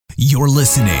You're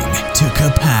listening to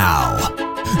Kapow,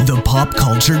 the pop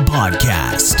culture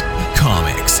podcast.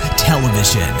 Comics,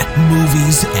 television,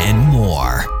 movies, and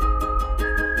more.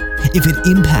 If it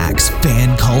impacts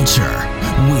fan culture,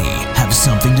 we have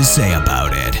something to say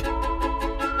about it.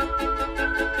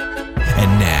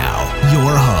 And now,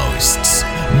 your hosts,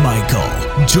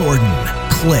 Michael, Jordan,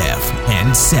 Cliff,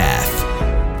 and Seth.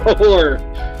 4,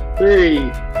 3.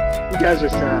 You guys are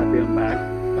so happy I'm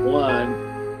back. 1.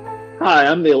 Hi,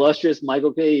 I'm the illustrious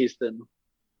Michael K. Easton.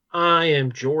 I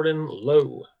am Jordan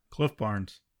Lowe. Cliff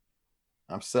Barnes.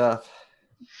 I'm Seth.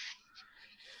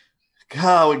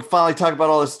 God, we can finally talk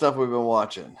about all this stuff we've been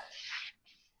watching.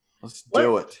 Let's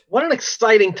do it. What an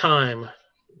exciting time.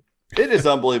 It is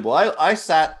unbelievable. I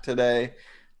sat today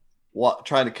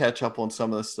trying to catch up on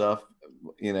some of this stuff,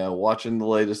 watching the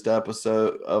latest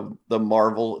episode of the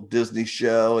Marvel Disney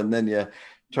show, and then you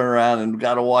turn around and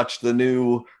got to watch the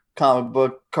new comic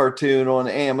book cartoon on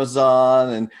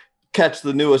Amazon and catch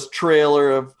the newest trailer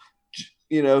of,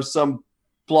 some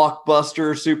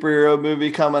blockbuster superhero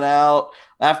movie coming out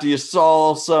after you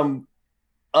saw some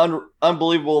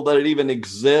unbelievable that it even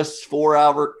exists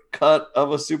 4-hour cut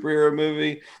of a superhero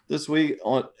movie this week.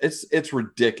 It's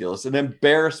ridiculous, an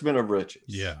embarrassment of riches.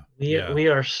 We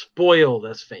are spoiled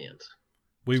as fans.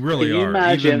 We really Can you are.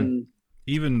 imagine?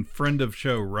 Even friend of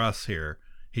show Russ here.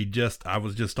 I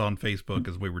was just on Facebook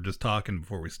as we were just talking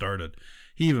before we started.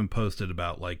 He even posted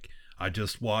about I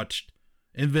just watched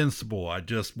Invincible. I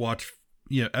just watched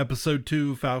episode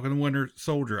 2 Falcon and Winter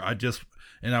Soldier. I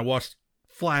watched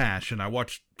Flash, and I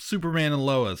watched Superman and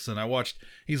Lois, and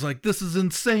he's like, this is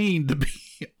insane to be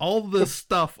all this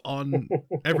stuff on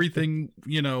everything,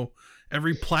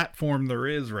 every platform there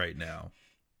is right now.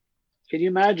 Can you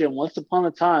imagine once upon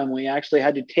a time we actually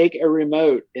had to take a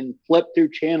remote and flip through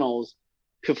channels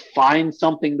to find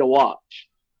something to watch?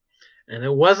 And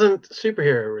it wasn't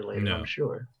superhero related, No. I'm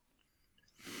sure.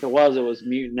 It was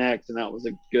Mutant X, and that was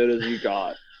as good as you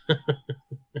got.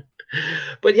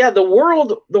 But yeah, the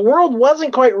world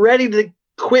wasn't quite ready to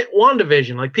quit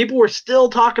WandaVision. People were still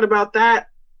talking about that.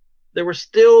 There were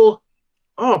still,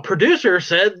 producer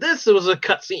said this was a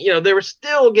cutscene. They were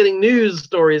still getting news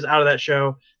stories out of that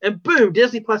show. And boom,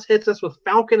 Disney Plus hits us with the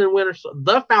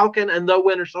Falcon and the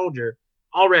Winter Soldier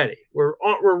already. We're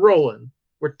rolling.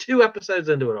 We're 2 episodes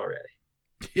into it already.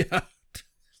 Yeah.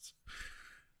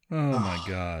 Oh my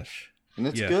gosh. And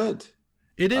it's good.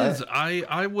 It is.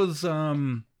 I was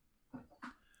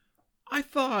I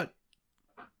thought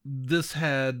this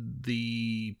had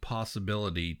the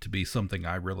possibility to be something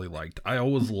I really liked. I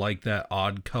always liked that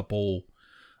odd couple,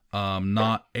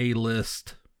 not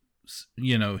A-list,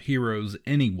 heroes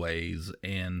anyways.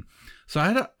 And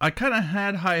so I kind of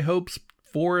had high hopes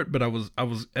for it, but I was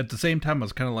at the same time, I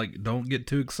was kind of like, don't get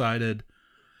too excited.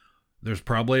 There's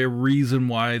probably a reason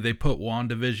why they put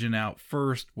WandaVision out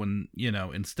first when,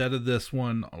 instead of this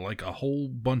one, a whole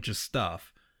bunch of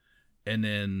stuff. And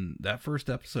then that first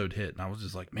episode hit, and I was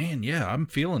just like, man, yeah, I'm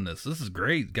feeling this. This is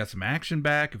great. Got some action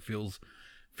back. It feels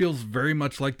very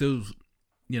much like those,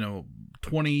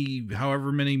 20,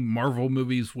 however many Marvel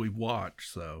movies we've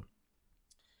watched. So,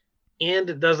 And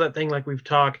it does that thing like we've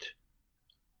talked,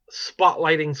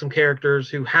 spotlighting some characters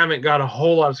who haven't got a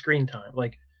whole lot of screen time.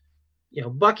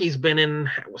 Bucky's been in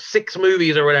 6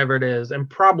 movies or whatever it is, and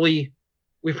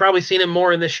we've probably seen him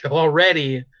more in this show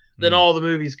already than all the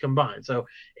movies combined. So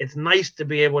it's nice to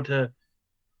be able to,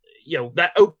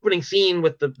 that opening scene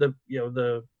with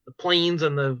the planes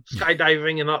and the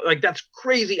skydiving and all, that's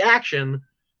crazy action,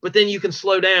 but then you can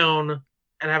slow down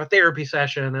and have a therapy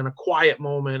session and a quiet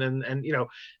moment. And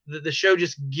the show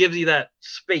just gives you that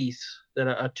space that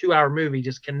a 2-hour movie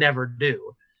just can never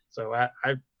do. So I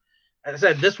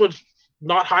said, this was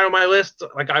not high on my list.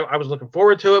 I was looking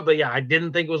forward to it, but yeah, I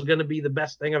didn't think it was going to be the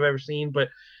best thing I've ever seen, but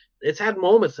it's had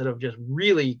moments that have just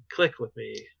really clicked with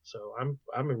me. So I'm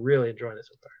really enjoying it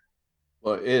so far.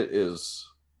 Well, it is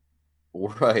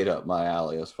right up my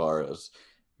alley as far as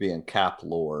being Cap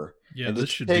lore. yeah, And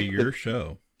this to should take be your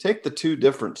show. Take the 2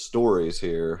 different stories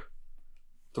here,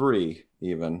 3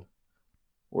 even,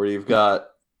 where you've got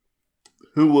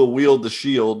who will wield the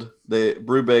shield.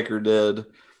 Brubaker did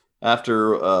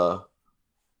after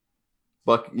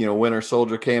Winter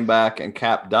Soldier came back and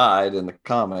Cap died in the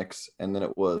comics, and then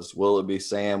it was, will it be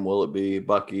Sam? Will it be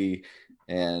Bucky?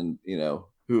 And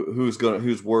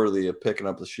who's worthy of picking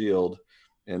up the shield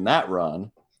in that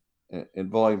run in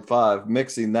Volume 5,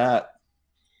 mixing that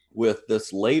with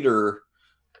this later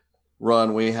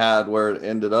run we had where it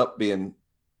ended up being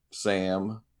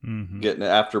Sam getting it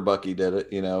after Bucky did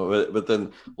it, but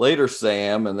then later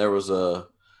Sam, and there was a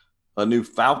new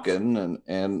Falcon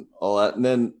and all that, and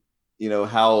then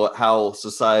how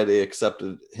society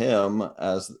accepted him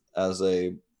as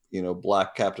a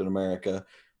Black Captain America,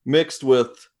 mixed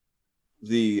with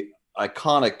the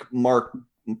iconic Mark,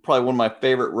 probably one of my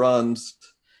favorite runs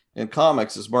in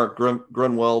comics is Mark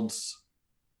Grunwald's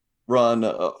run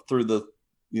through the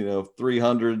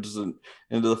 300s and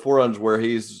into the 400s, where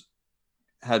he's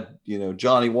had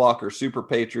Johnny Walker, Super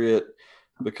Patriot,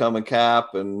 becoming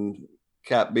Cap, and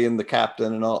Cap being the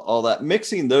captain, and all that,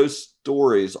 mixing those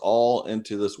stories all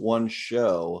into this one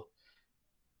show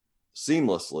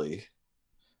seamlessly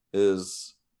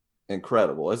is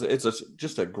incredible. It's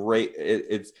just a great.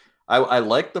 I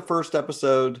like the first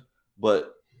episode,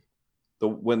 but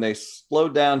when they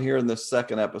slowed down here in this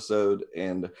second episode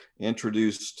and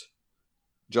introduced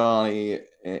Johnny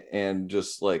and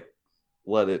just like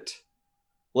let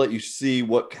you see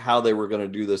how they were going to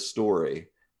do this story,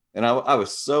 and I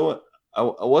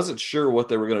wasn't sure what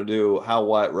they were going to do, how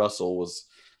Wyatt Russell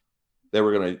they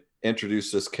were going to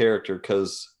introduce this character,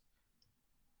 because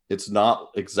it's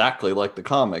not exactly like the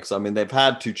comics. I mean, they've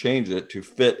had to change it to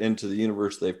fit into the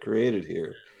universe they've created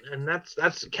here. And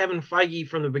that's Kevin Feige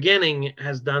from the beginning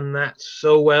has done that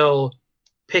so well,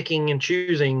 picking and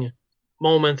choosing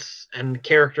moments and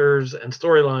characters and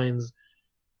storylines,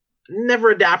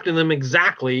 never adapting them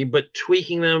exactly, but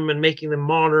tweaking them and making them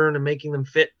modern and making them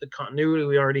fit the continuity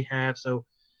we already have. So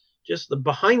just the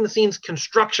behind the scenes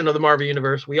construction of the Marvel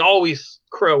Universe, we always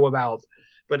crow about.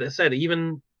 But as I said,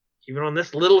 even on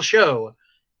this little show,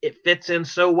 it fits in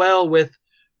so well with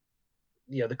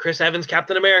the Chris Evans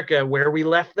Captain America, where we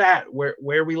left that, where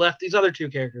we left these other two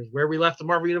characters, where we left the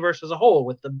Marvel Universe as a whole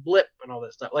with the blip and all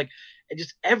this stuff. Like,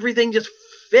 everything just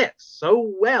fits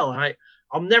so well. And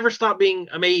I'll never stop being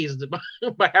amazed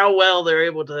by how well they're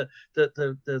able to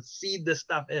seed this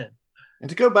stuff in. And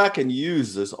to go back and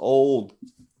use this old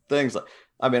things,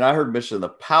 I heard mention the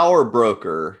Power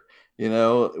Broker,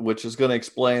 which is going to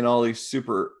explain all these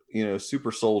super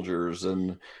soldiers,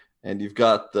 and you've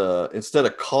got instead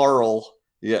of Carl,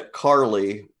 you got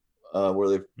Carly, where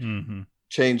they've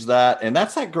changed that, and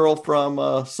that's that girl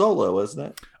from Solo, isn't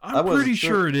it? I'm pretty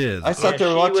sure it is. I sat there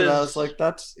and watched it, and I was like,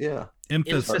 that's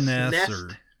Enfys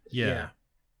Nest. Yeah.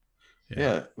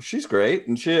 She's great,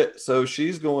 and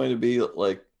she's going to be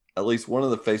like at least one of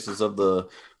the faces of the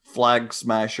Flag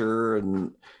Smasher,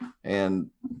 and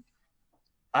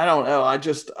I don't know.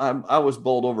 I was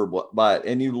bowled over by it,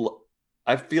 and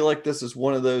I feel like this is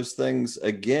one of those things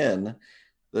again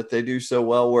that they do so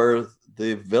well, where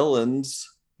the villains,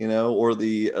 or at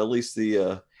least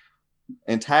the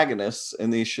antagonists in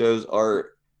these shows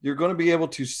you're going to be able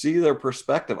to see their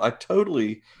perspective. I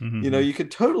totally, you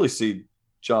could totally see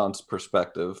John's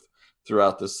perspective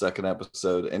throughout this second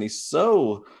episode, and he's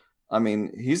a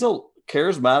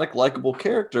charismatic, likable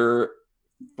character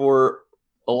for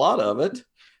a lot of it.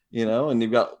 And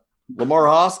you've got Lamar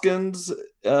Hoskins,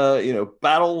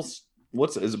 Battlestar?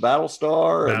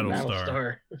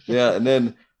 Battlestar. Yeah, and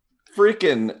then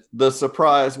freaking the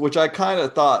surprise, which I kind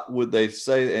of thought, would they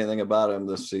say anything about him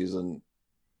this season?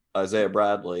 Isaiah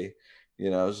Bradley.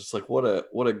 It's just like, what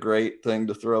a great thing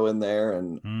to throw in there,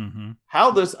 and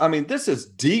how this is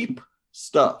deep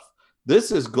stuff.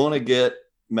 This is going to get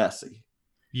messy.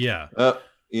 Yeah.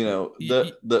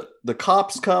 The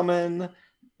cops coming.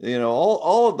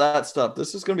 All of that stuff.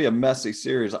 This is going to be a messy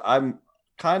series. I'm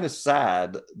kind of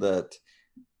sad that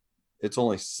it's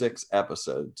only 6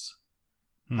 episodes.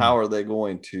 How are they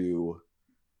going to?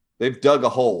 They've dug a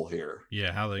hole here.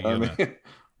 Yeah, how are they going to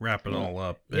wrap it all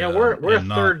up? Yeah, we're a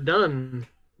third done.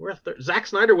 Zack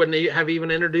Snyder wouldn't have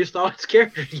even introduced all his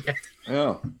characters yet.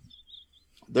 Yeah,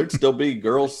 there'd still be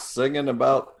girls singing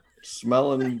about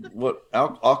smelling what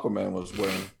Aquaman was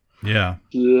wearing. Yeah.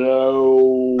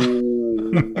 No.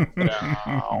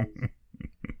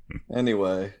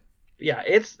 Anyway. Yeah,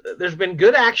 there's been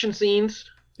good action scenes.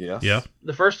 Yes. Yeah.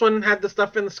 The first one had the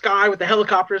stuff in the sky with the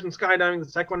helicopters and skydiving. The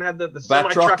second one had the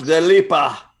Batroc de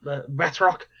Lipa. The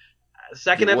Batroc.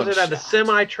 Second episode had the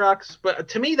semi trucks, but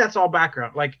to me that's all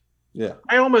background. Like, yeah,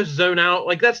 I almost zone out.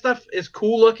 Like, that stuff is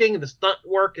cool looking. The stunt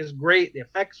work is great. The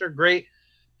effects are great.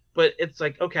 But it's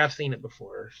like, okay, I've seen it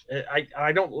before.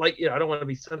 I don't like, I don't want to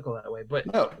be cynical that way. But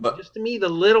just to me,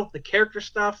 the character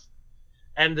stuff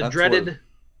and the dreaded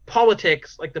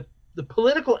politics, like the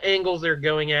political angles they're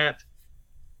going at,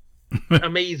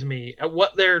 amaze me at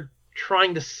what they're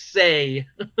trying to say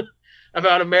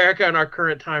about America and our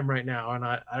current time right now. And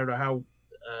I don't know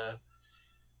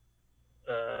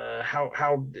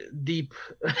how deep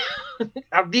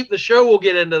how deep the show will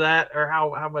get into that, or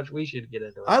how much we should get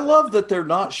into it. I love that they're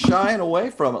not shying away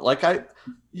from it. Like,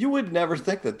 you would never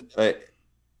think that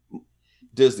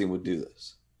Disney would do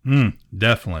this.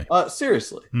 Definitely.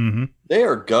 Seriously, Mm-hmm. they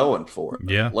are going for it.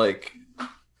 Yeah. Like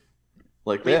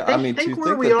Think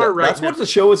where we are right that's now. what the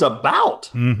show is about.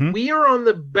 Mm-hmm. We are on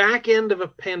the back end of a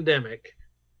pandemic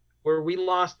where we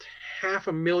lost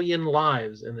 500,000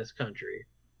 lives in this country.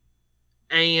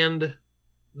 And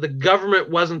the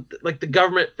government the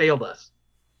government failed us.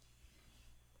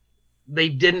 We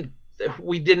didn't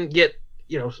get,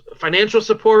 financial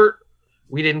support.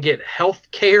 We didn't get health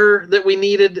care that we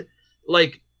needed.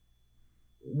 Like,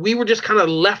 we were just kind of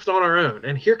left on our own.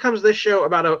 And here comes this show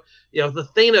about the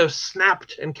Thanos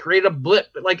snapped and created a blip.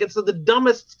 Like, it's the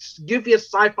dumbest,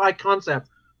 goofiest sci-fi concept.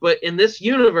 But in this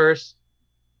universe,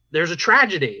 there's a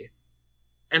tragedy.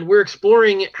 And we're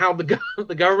exploring how the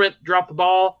government dropped the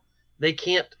ball. They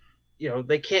can't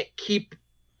keep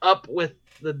up with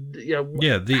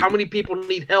how many people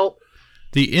need help.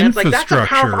 The And it's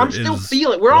infrastructure that's I'm still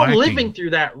feeling. We're all living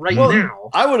through that right now.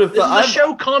 I would have This is a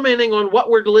show commenting on what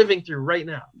we're living through right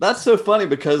now. That's so funny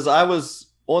because I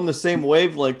was on the same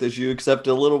wavelength as you, except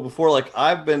a little before. Like,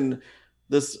 I've been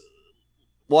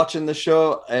watching the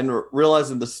show and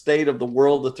realizing the state of the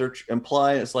world that they're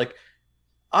implying. It's like,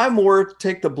 I more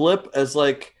take the blip as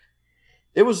like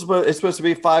it's supposed to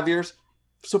be 5 years.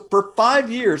 So for 5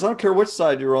 years, I don't care which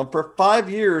side you're on, for 5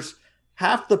 years,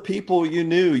 half the people you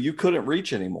knew you couldn't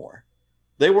reach anymore.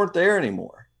 They weren't there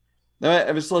anymore.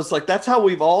 So it's like, that's how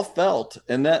we've all felt.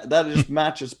 And that just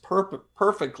matches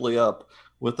perfectly up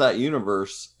with that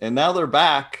universe. And now they're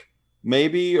back,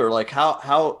 maybe, or like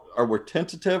how are we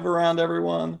tentative around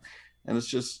everyone? And it's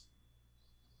just,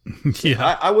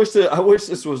 yeah. I wish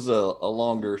this was a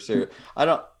longer series. I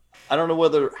don't know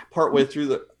whether partway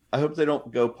through I hope they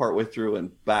don't go partway through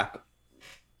and back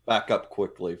up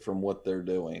quickly from what they're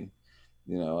doing.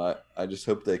 I just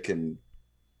hope they can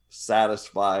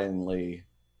satisfyingly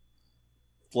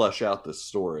flesh out this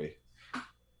story,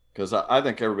 because I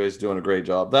think everybody's doing a great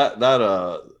job.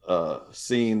 That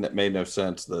scene that made no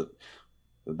sense,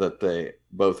 that they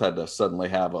both had to suddenly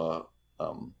have a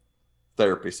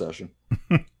therapy session,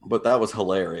 but that was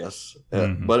hilarious.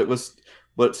 Mm-hmm.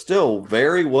 But still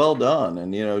very well done,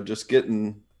 and just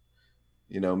getting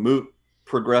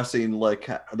progressing like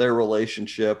their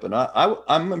relationship. And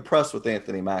I'm impressed with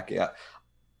Anthony Mackie.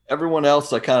 Everyone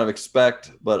else I kind of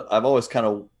expect, but I've always kind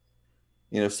of,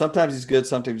 sometimes he's good,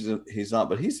 sometimes he's not,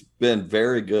 but he's been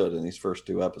very good in these first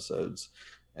 2 episodes.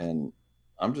 And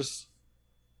I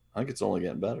think it's only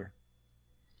getting better.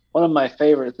 One of my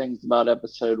favorite things about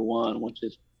episode 1, which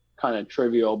is kind of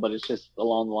trivial, but it's just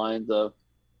along the lines of,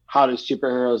 how do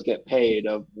superheroes get paid?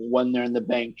 Of when they're in the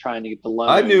bank trying to get the loan.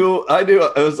 I knew it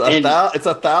was it's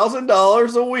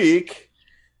 $1,000 a week.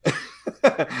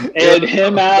 And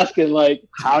him asking, like,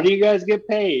 how do you guys get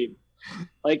paid?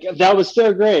 Like, that was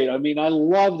so great. I mean, I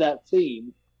love that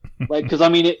scene. Like, because I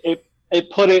mean, it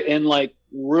put it in like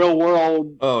real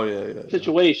world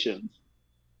situations.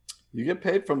 You get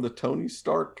paid from the Tony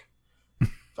Stark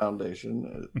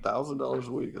Foundation, $1,000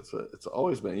 a week. It's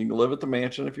always been. You can live at the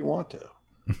mansion if you want to.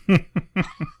 I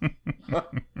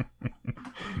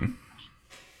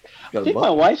think my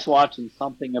wife's watching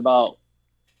something about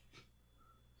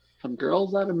some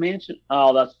girls at a mansion.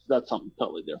 Oh, that's something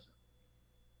totally different.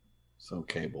 Some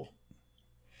cable.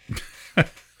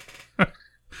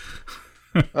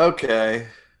 Okay,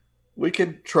 we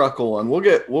could truckle on.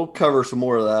 We'll cover some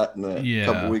more of that in a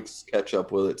couple weeks. Catch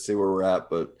up with it, see where we're at.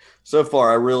 But so far,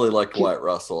 I really liked Wyatt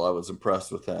Russell. I was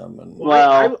impressed with him. And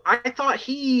I thought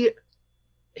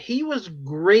he was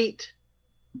great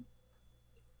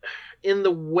in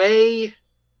the way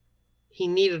he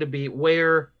needed to be,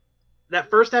 where that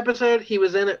first episode, he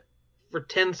was in it for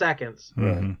 10 seconds.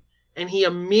 Mm-hmm. And he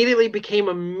immediately became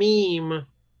a meme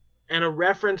and a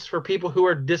reference for people who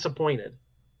are disappointed.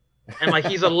 And like,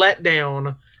 he's a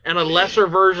letdown and a lesser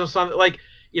version of something. Like,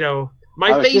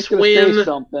 my face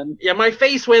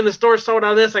when the store sold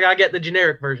out of this, I gotta get the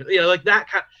generic version. Like that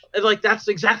kind. Like, that's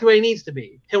exactly what he needs to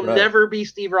be. He'll never be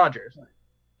Steve Rogers.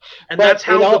 And that's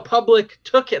how the public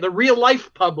took it. The real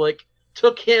life public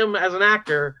took him as an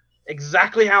actor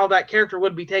exactly how that character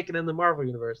would be taken in the Marvel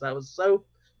universe. That was so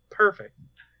perfect.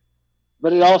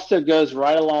 But it also goes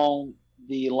right along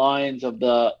the lines of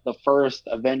the first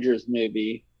Avengers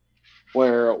movie,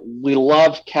 where we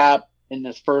love Cap in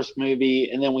this first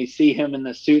movie, and then we see him in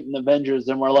the suit in Avengers,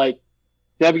 and we're like,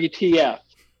 WTF.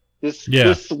 This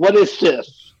what is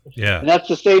this? Yeah. And that's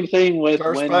the same thing with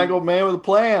Star-Spangled Man with a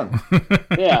Plan.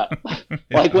 Yeah.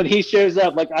 Like when he shows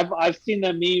up, like I've seen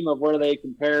that meme of where they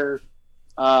compare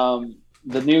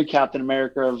the new Captain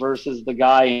America versus the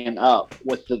guy in Up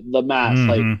with the mask.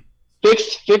 Mm-hmm. Like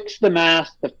fix the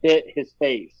mask to fit his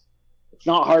face. It's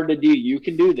not hard to do. You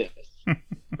can do this.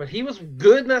 But he was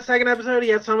good in that second episode. He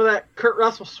had some of that Kurt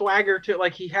Russell swagger to it.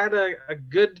 Like, he had a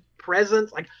good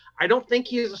presence. Like, I don't think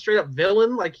he's a straight up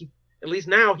villain. Like, at least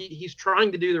now he's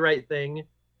trying to do the right thing.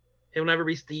 He'll never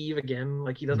be Steve again.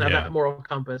 Like, he doesn't have that moral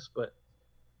compass, but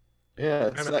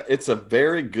yeah, it's a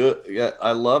very good. Yeah,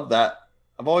 I love that.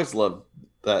 I've always loved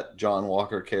that John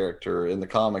Walker character in the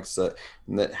comics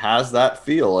that has that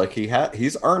feel. Like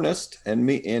he's earnest and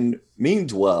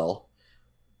means well.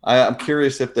 I'm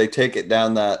curious if they take it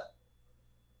down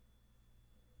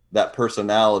that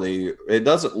personality. It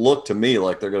doesn't look to me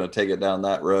like they're going to take it down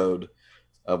that road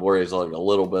of where he's like a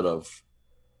little bit of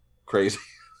crazy.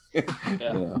 Yeah. You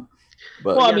know?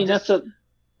 But well, I mean, that's a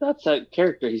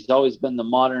character. He's always been the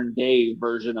modern day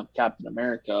version of Captain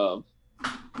America. Of,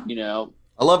 you know,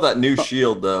 I love that new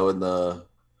shield though, in the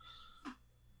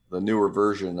newer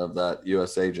version of that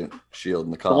U.S. Agent shield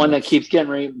in the comics. The one that keeps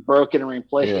getting broken and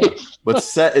replaced. Yeah. But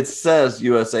it says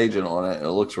U.S. Agent on it, and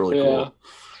it looks really cool.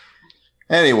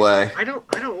 Anyway, I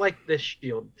don't like this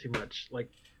shield too much. Like,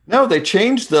 no, they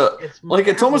changed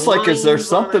it's almost like, is there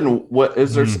something? What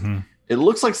is there? Mm-hmm. It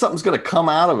looks like something's going to come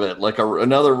out of it, like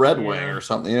another Red Wing or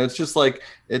something. You know, it's just like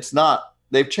it's not.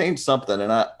 They've changed something, and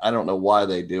I don't know why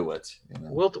they do it. You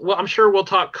know? Well, I'm sure we'll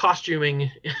talk costuming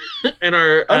in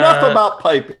our enough about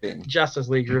piping Justice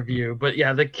League review. But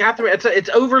yeah, the Captain, it's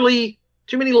overly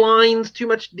too many lines, too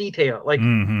much detail. Like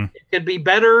it could be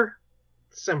better,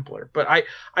 simpler. But I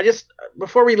just,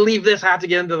 before we leave this, I have to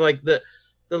get into like the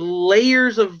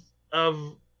layers of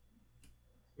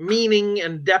meaning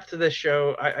and depth to this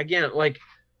show. Again, like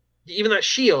even that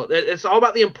shield, it's all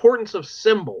about the importance of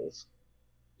symbols.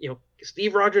 You know,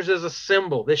 Steve Rogers is a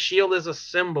symbol. This shield is a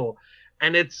symbol,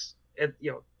 and it's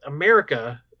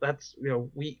America. That's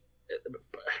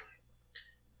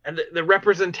and the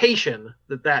representation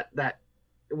that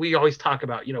we always talk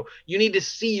about. You know, you need to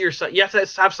see yourself. You have to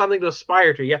have something to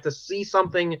aspire to. You have to see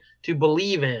something to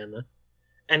believe in,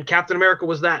 and Captain America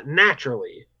was that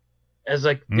naturally. As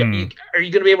like, are you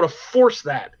going to be able to force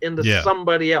that into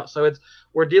somebody else? So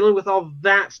we're dealing with all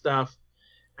that stuff.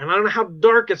 And I don't know how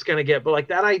dark it's going to get, but like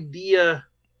that idea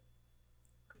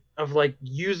of like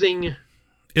using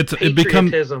it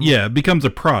becomes a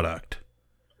product.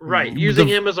 Right. Using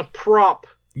him as a prop.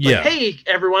 Like, hey,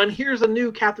 everyone, here's a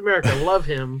new Captain America. Love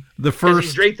him.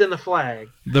 He's draped in the flag.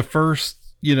 The first,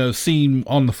 scene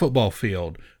on the football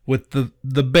field with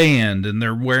the band, and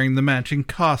they're wearing the matching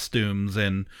costumes,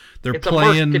 and they're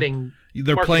playing the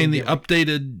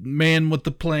updated Man with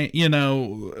the Plan,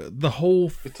 the whole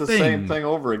thing. It's the same thing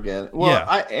over again. Well,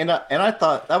 I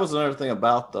thought that was another thing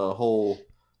about the whole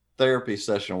therapy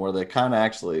session where they kind of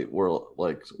actually were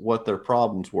like what their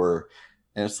problems were.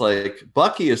 And it's like,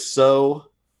 Bucky is so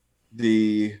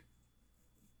the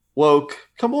woke.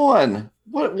 Come on.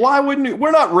 Why wouldn't you?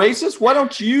 We're not racist. Why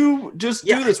don't you just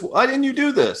do this? Why didn't you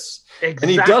do this? Exactly.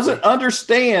 And he doesn't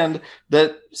understand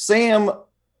that Sam's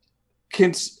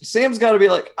got to be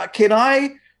like, can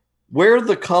I wear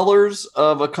the colors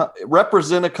of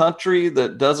represent a country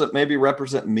that doesn't maybe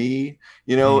represent me?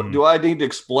 Do I need to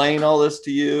explain all this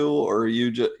to you, or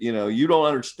you just, you don't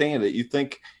understand it. You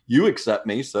think you accept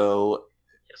me. So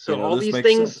all these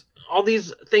things, sense. All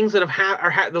these things that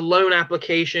are the loan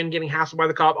application, getting hassled by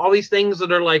the cop, all these things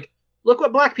that are like, look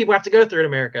what black people have to go through in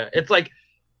America. It's like,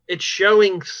 it's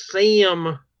showing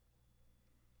Sam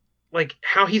like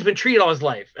how he's been treated all his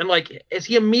life. And like, is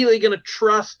he immediately going to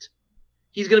trust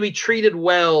he's going to be treated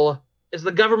well? Is the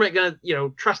government going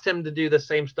to, trust him to do the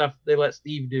same stuff they let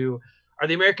Steve do? Are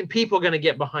the American people going to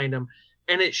get behind him?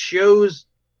 And it shows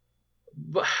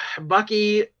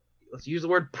Bucky, let's use the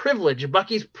word privilege.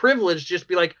 Bucky's privilege just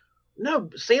be like, no,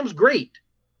 Sam's great.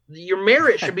 Your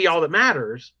merit should be all that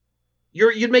matters.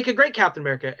 You'd make a great Captain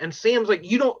America. And Sam's like,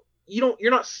 you're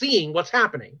not seeing what's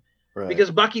happening. Right. Because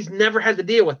Bucky's never had to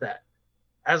deal with that.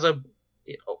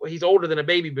 He's older than a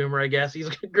baby boomer, I guess. He's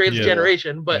the greatest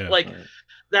generation. But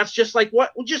that's just like,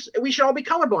 we should all be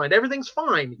colorblind. Everything's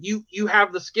fine. You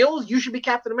have the skills. You should be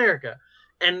Captain America.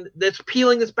 And that's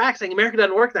peeling this back, saying America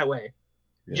doesn't work that way.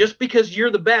 Yeah. Just because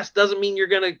you're the best doesn't mean you're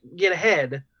going to get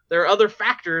ahead. There are other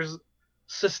factors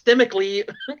systemically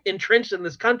entrenched in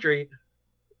this country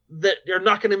that are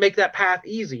not going to make that path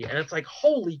easy. And it's like,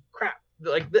 holy crap.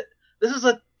 Like, this is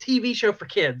a TV show for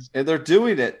kids. And they're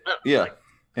doing it,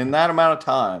 in that amount of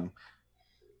time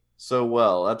so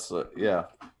well. That's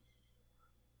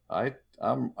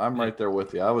I'm right there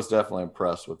with you. I was definitely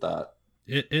impressed with that.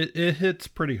 It hits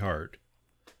pretty hard,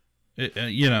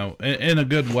 in a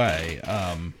good way.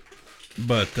 And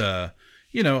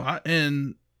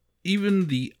even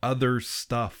the other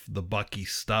stuff, the Bucky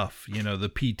stuff, the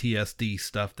PTSD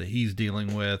stuff that he's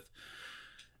dealing with,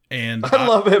 And I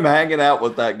love him hanging out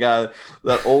with that guy,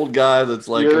 that old guy that's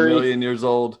like Yuri. a million years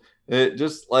old. It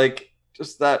just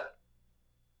that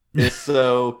is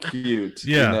so cute.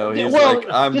 Yeah. You know, he's Well, like,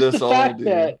 I'm just this the old fact dude.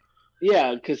 that,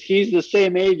 yeah, because he's the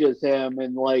same age as him,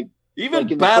 and like Even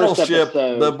like in the first Battleship,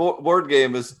 episode- the board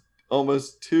game, is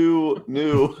almost too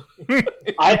new.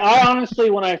 I honestly,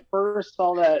 when I first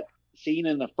saw that scene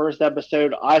in the first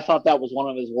episode, I thought that was one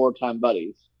of his wartime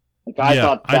buddies. Like I Yeah,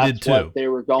 thought I that's did too. what they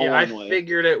were going Yeah, I with.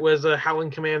 figured it was a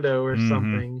Howling Commando or Mhm.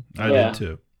 something. I Yeah. did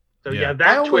too. So Yeah. yeah, I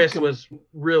that only twist com- was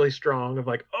really strong. Of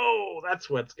like, oh, that's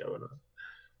what's going on.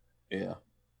 Yeah.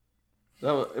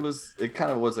 No, it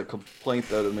kind of was a complaint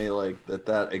though to me, like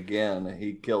that again,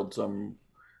 he killed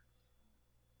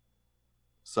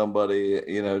somebody,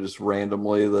 you know, just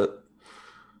randomly that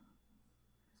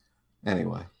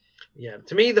anyway. Yeah,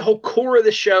 to me, the whole core of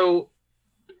the show,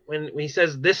 when he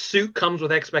says this suit comes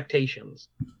with expectations.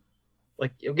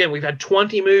 Like again, we've had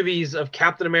 20 movies of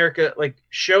Captain America, like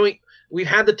showing. We've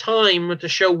had the time to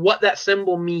show what that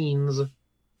symbol means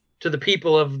to the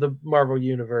people of the Marvel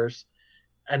universe,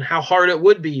 and how hard it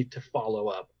would be to follow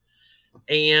up.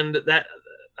 And that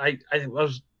I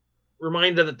was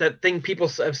reminded that thing people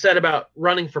have said about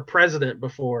running for president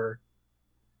before,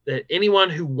 that anyone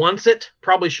who wants it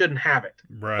probably shouldn't have it.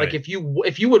 Right. Like if you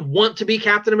would want to be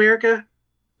Captain America,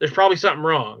 there's probably something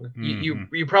wrong.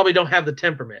 You probably don't have the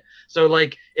temperament. So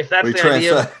like if that's We the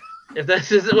idea, translate. if that's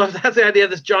the idea,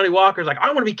 this Johnny Walker's like, I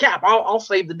want to be Cap. I'll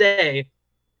save the day.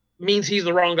 Means he's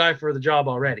the wrong guy for the job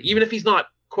already. Even if he's not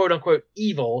quote unquote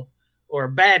evil or a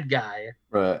bad guy,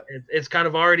 Right. it's kind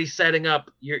of already setting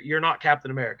up. You're not Captain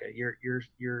America.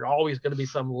 You're always going to be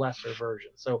some lesser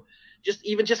version. So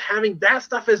just having that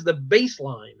stuff as the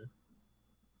baseline,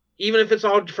 even if it's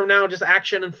all from now just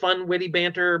action and fun, witty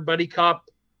banter, buddy cop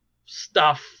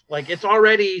stuff, like it's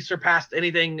already surpassed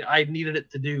anything I needed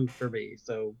it to do for me.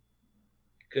 So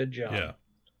good job.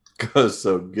 Yeah.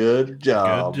 So good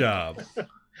job. Good job.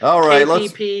 All right,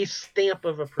 let's KPP stamp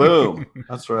of approval. boom.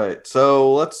 That's right.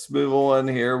 So let's move on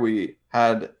here. We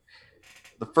had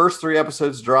the first 3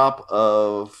 episodes drop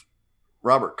of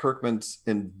Robert Kirkman's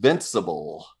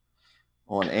Invincible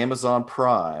on Amazon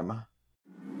Prime.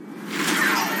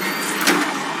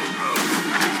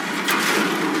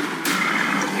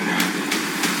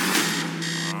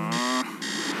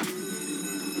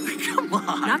 Come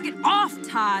on. Knock it off,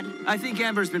 Todd. I think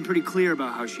Amber's been pretty clear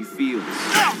about how she feels.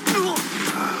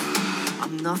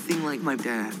 I'm nothing like my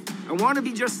dad. I want to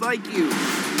be just like you.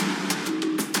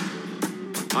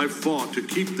 I've fought to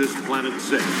keep this planet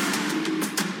safe.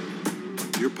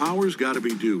 Your power's got to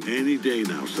be due any day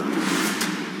now, son.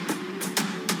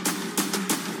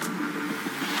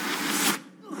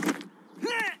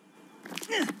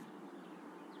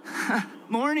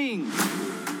 Morning.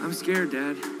 I'm scared,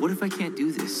 Dad. What if I can't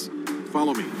do this?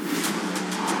 Follow me.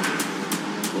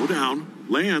 Slow down.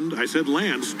 Land. I said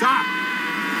land. Stop.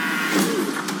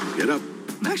 Get up.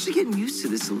 I'm actually getting used to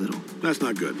this a little. That's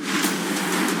not good.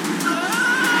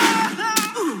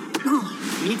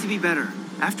 Need to be better.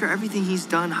 After everything he's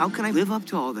done, how can I live up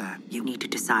to all that? You need to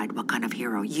decide what kind of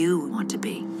hero you want to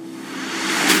be.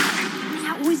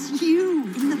 That was you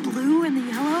in the blue and the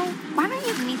yellow. Why don't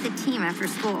you meet the team after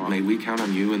school? May we count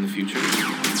on you in the future?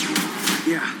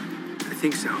 Yeah, I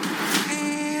think so.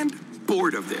 And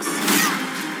bored of this.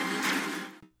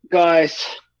 Guys,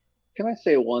 can I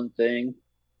say one thing?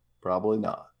 Probably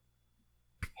not.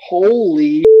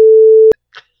 Holy,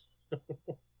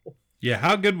 Yeah,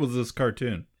 how good was this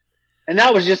cartoon? and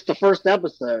that was just the first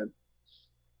episode.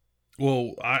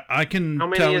 Well, I can How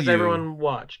many tell has you, everyone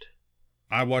watched?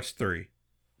 I watched 3.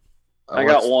 I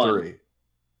got watched one. 3.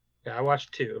 Yeah, I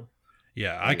watched 2.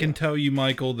 Yeah, I can tell you,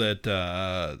 Michael, that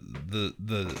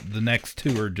the next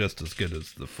 2 are just as good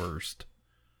as the first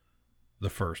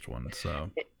one. So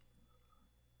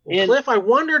Well, And- Cliff, I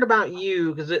wondered about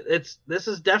you because this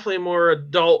is definitely more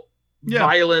adult, Yeah.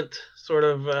 violent, sort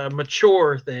of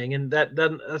mature thing, and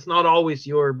that's not always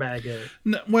your bag of.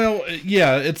 well,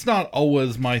 yeah, it's not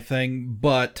always my thing,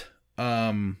 but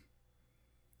I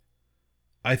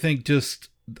think just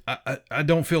I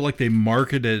don't feel like they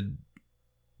marketed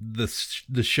the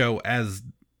show as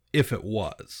if it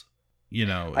was, you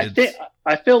know. I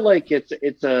feel like it's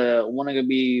going to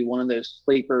be one of those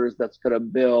sleepers that's going to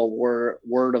build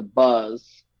word of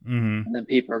buzz, Mhm. and then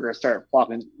people are going to start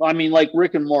flocking. I mean, like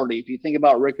Rick and Morty. If you think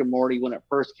about Rick and Morty when it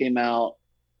first came out,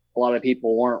 a lot of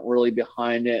people weren't really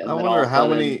behind it. And I then wonder all of a how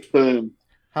sudden, many- boom.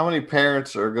 How many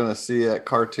parents are going to see that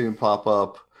cartoon pop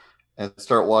up and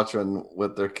start watching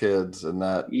with their kids? And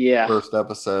that Yeah. first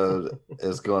episode is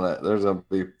there's going to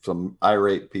be some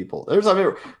irate people. There's,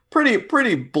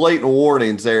 pretty blatant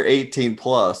warnings there, 18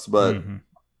 plus, but Mhm.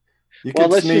 You Well,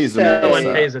 can let's sneeze just and say- No miss one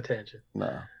that. pays attention.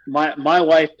 No. My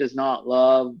wife does not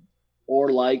love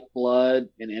or like blood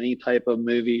in any type of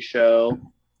movie show.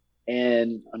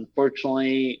 And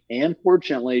unfortunately and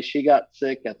fortunately, she got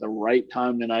sick at the right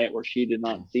time tonight where she did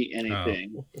not see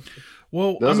anything.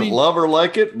 Well, Doesn't I mean, love or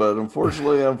like it, but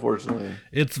unfortunately,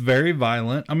 it's very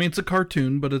violent. I mean, it's a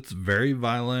cartoon, but it's very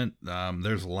violent.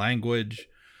 There's language,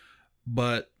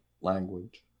 but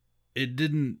language. It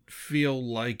didn't feel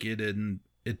like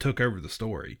it took over the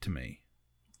story to me.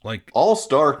 Like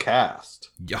all-star cast.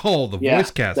 Oh, the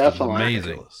voice cast is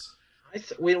amazing.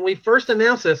 When we first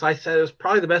announced this, I said it was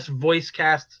probably the best voice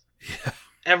cast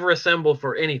ever assembled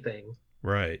for anything.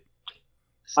 Right.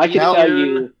 I can tell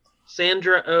you,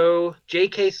 Sandra Oh,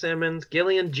 J.K. Simmons,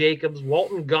 Gillian Jacobs,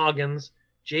 Walton Goggins,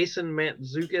 Jason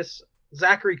Mantzoukas,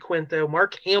 Zachary Quinto,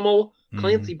 Mark Hamill,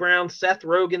 Clancy Brown, Seth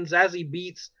Rogen, Zazie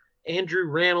Beetz, Andrew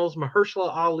Rannells,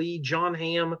 Mahershala Ali, John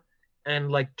Hamm,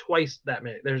 and like twice that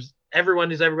many. There's everyone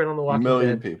who's ever been on The Walking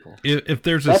Dead. People. If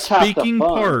there's a speaking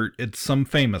part, it's some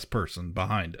famous person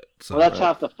behind it. So well, that's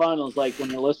half the fun is like when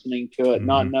you're listening to it,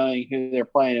 not knowing who they're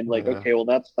playing, and like, okay, well,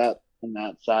 that's that and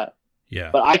that's that.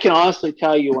 Yeah. But I can honestly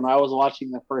tell you, when I was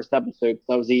watching the first episode, because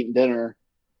I was eating dinner,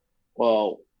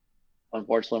 well,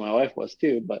 unfortunately, my wife was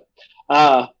too, but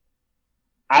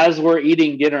as we're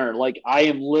eating dinner, like I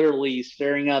am literally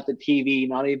staring at the TV,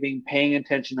 not even paying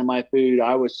attention to my food.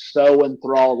 I was so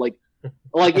enthralled, like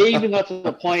it even got to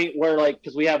the point where, like,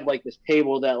 because we have like this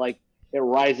table that like it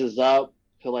rises up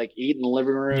to like eat in the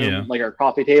living room, like our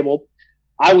coffee table.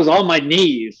 I was on my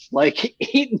knees, like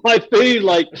eating my food,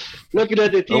 like looking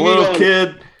at the TV. A little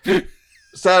kid,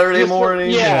 Saturday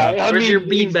morning. Yeah, I Where's mean, your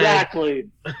beanbag? exactly.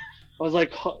 I was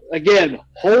like, again,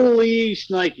 holy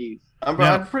shnikes.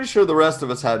 I'm pretty sure the rest of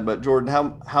us had, but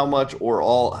Jordan, how much or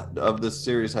all of this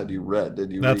series had you read?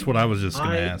 That's what I was just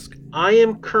going to ask. I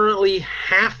am currently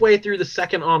halfway through the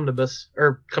second omnibus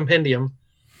or compendium,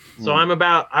 so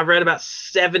I've read about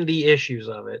 70 issues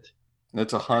of it.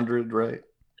 It's 100, right?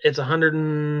 It's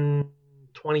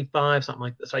 125, something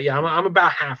like that. So yeah, I'm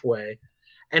about halfway,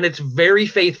 and it's very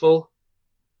faithful.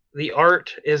 The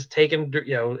art is taken,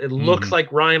 it looks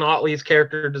like Ryan Otley's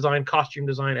character design, costume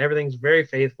design, everything's very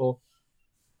faithful.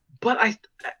 But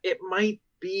it might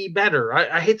be better.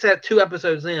 I hate to say that 2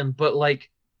 episodes in, but like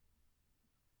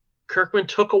Kirkman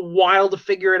took a while to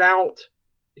figure it out.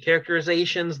 The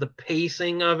characterizations, the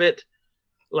pacing of it,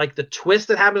 like the twist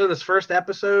that happens in this first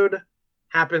episode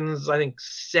happens, I think,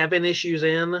 7 issues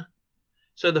in.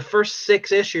 So the first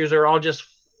 6 issues are all just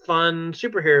fun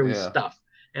superhero stuff.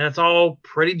 And it's all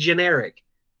pretty generic.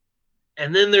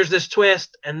 And then there's this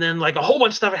twist, and then like a whole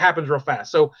bunch of stuff happens real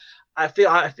fast. So I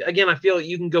feel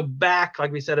you can go back,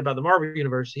 like we said about the Marvel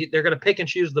Universe. They're going to pick and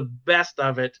choose the best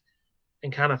of it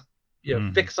and kind of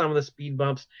fix some of the speed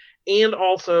bumps. And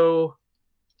also,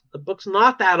 the book's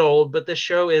not that old, but this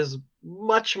show is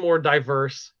much more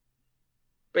diverse.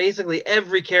 Basically,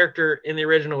 every character in the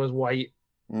original is white.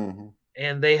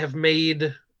 And they have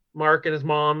made Mark and his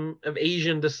mom of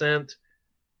Asian descent.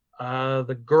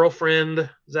 The girlfriend,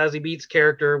 Zazie Beetz'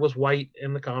 character, was white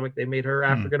in the comic. They made her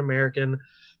African American.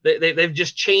 They've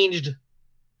just changed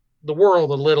the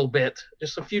world a little bit.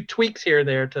 Just a few tweaks here and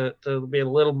there to be a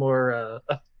little more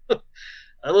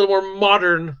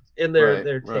modern in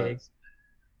their takes.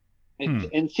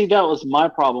 And see, that was my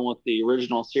problem with the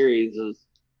original series. Is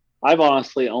I've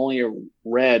honestly only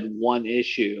read 1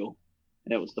 issue,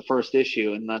 and it was the first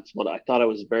issue, and that's what I thought. It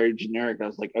was very generic. I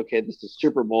was like, okay, this is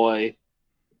Superboy.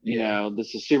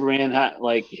 This is Superman,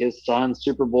 like his son,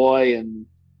 Superboy, and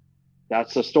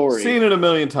that's the story. Seen it a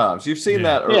million times. You've seen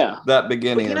that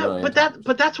beginning a million times.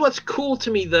 But that's what's cool to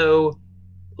me, though.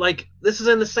 Like, this is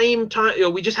in the same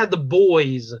time. We just had The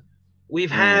Boys.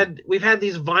 We've had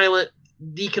these violent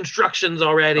deconstructions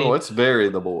already. Oh, it's very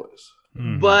The Boys.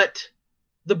 But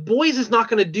The Boys is not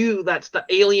going to do that's the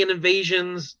alien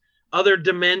invasions, other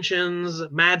dimensions,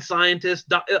 mad scientists.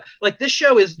 Like, this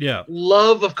show is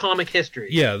love of comic history.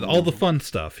 Yeah, all the fun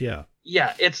stuff. Yeah.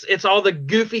 Yeah, it's all the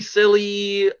goofy,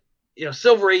 silly,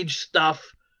 Silver Age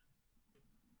stuff,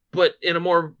 but in a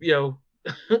more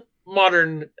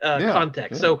modern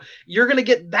context. Yeah. So you're gonna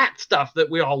get that stuff that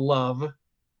we all love,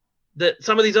 that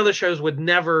some of these other shows would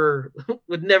never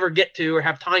get to or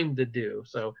have time to do.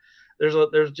 So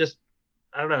there's just,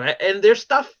 I don't know, and there's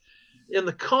stuff in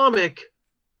the comic.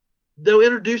 They'll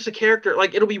introduce a character,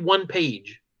 like it'll be 1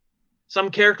 page. Some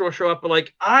character will show up and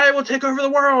like, I will take over the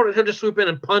world, and he'll just swoop in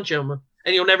and punch him,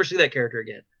 and you'll never see that character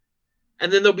again.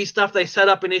 And then there'll be stuff they set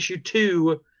up in issue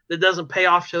 2 that doesn't pay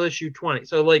off till issue 20.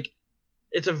 So like,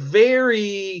 it's a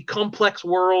very complex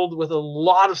world with a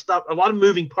lot of stuff, a lot of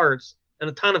moving parts and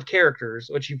a ton of characters,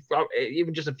 which you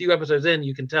even just a few episodes in,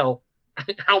 you can tell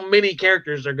how many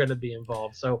characters are going to be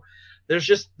involved. So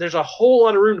there's a whole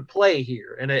lot of room to play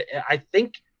here, and I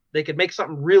think they could make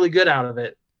something really good out of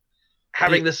it,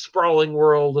 having this sprawling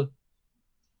world.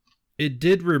 It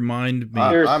did remind me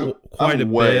I'm quite a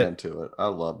way bit. into it. I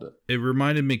loved it. It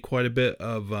reminded me quite a bit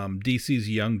of DC's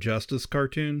Young Justice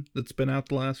cartoon that's been out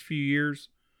the last few years.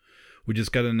 We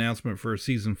just got an announcement for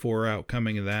season 4 out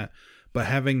coming of that. But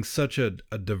having such a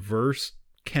diverse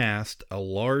cast, a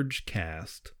large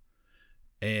cast,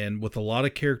 and with a lot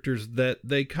of characters that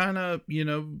they kind of,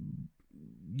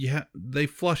 they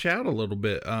flush out a little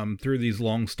bit through these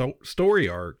long story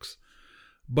arcs.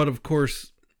 But of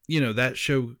course, that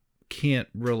show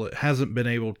hasn't been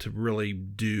able to really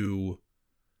do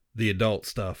the adult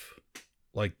stuff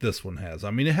like this one has.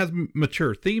 I mean, it has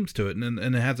mature themes to it, and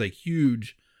it has a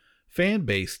huge fan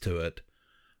base to it.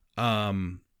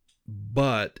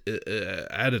 But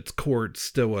at its core, it's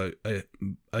still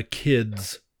a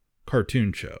kid's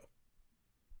cartoon show,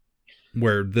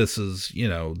 where this is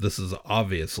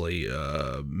obviously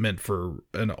meant for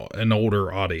an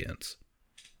older audience.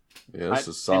 Yeah, this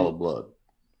is solid blood.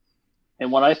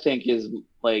 And what I think is,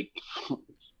 like,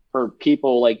 for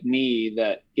people like me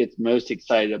that gets most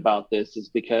excited about this is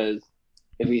because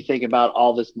if you think about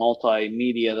all this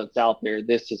multimedia that's out there,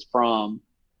 this is from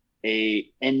a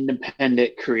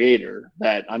independent creator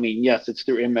that, I mean, yes, it's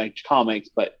through Image Comics,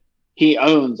 but he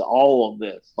owns all of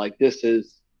this. Like, this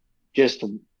is just,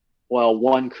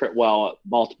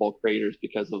 multiple creators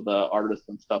because of the artists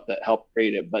and stuff that helped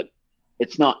create it, but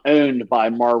it's not owned by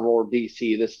Marvel or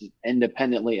DC. This is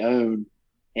independently owned,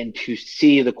 and to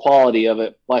see the quality of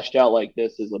it fleshed out like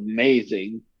this is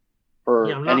amazing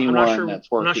for anyone that's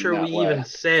working. I'm not sure that we way. even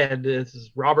said this is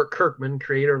Robert Kirkman,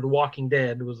 creator of The Walking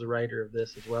Dead, was the writer of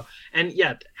this as well. And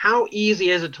yet, how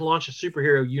easy is it to launch a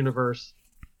superhero universe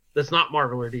that's not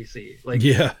Marvel or DC? Like,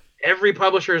 yeah, every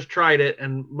publisher has tried it,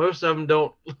 and most of them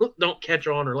don't catch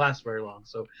on or last very long.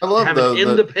 So I love an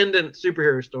independent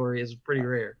superhero story is pretty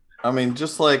rare. I mean,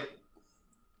 just like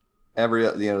every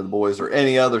the Boys or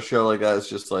any other show like that, it's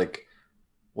just like,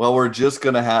 well, we're just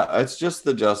gonna have it's just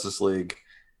the Justice League,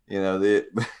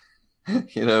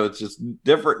 it's just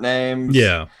different names.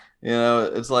 Yeah,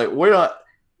 it's like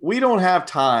we don't have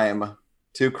time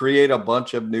to create a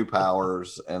bunch of new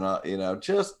powers and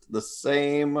just the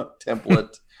same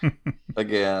template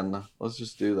again. Let's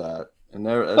just do that. And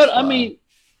but fine. I mean,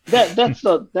 that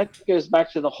goes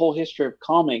back to the whole history of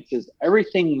comics. Is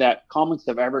everything that comics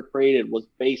have ever created was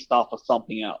based off of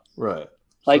something else, right?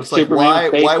 Like so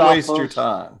Superman. Why waste your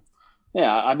time?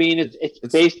 Yeah, I mean, it's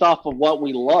based off of what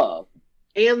we love.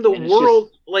 And the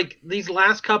world, like, these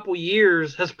last couple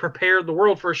years has prepared the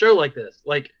world for a show like this.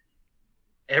 Like,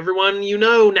 everyone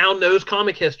now knows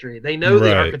comic history. They know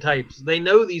the archetypes. They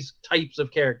know these types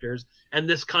of characters and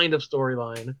this kind of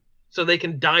storyline. So they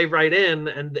can dive right in,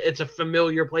 and it's a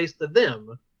familiar place to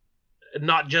them,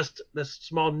 not just this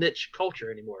small niche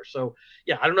culture anymore. So,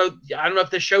 yeah, I don't know if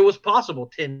this show was possible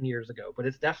 10 years ago, but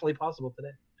it's definitely possible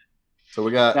today. So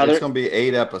it's going to be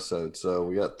 8 episodes. So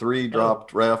we got 3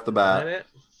 dropped right off the bat. Is that it?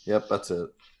 Yep, that's it.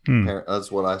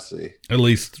 That's what I see. At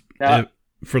least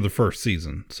for the first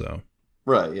season. So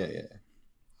right, yeah.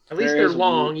 At least they're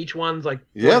long. Each one's like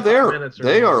they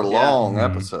are long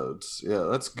episodes. Yeah,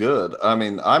 that's good. I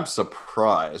mean, I'm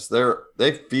surprised.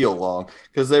 They feel long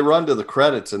because they run to the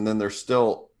credits and then there's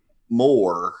still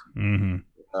more. Mm-hmm.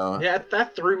 Yeah,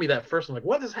 that threw me that first. I'm like,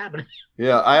 what is happening?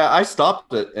 Yeah, I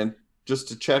stopped it and just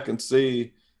to check and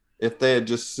see if they had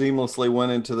just seamlessly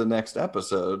went into the next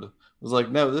episode. I was like,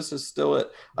 no, this is still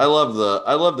it. I love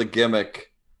the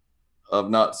gimmick of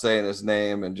not saying his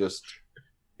name and just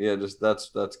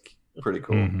that's pretty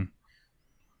cool. Mm-hmm.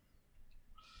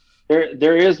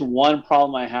 There is one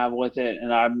problem I have with it,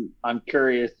 and I'm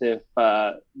curious if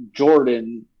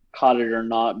Jordan caught it or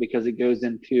not, because it goes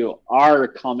into our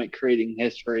comic creating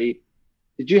history.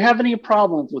 Did you have any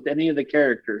problems with any of the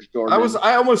characters, Jordan?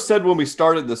 I almost said when we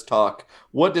started this talk,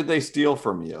 what did they steal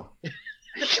from you?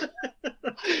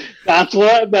 That's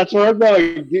where I'm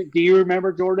going. Do you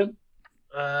remember, Jordan?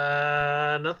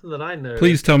 Nothing that I know.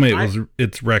 Please tell me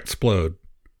it's Rexplode.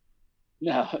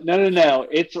 No.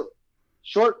 It's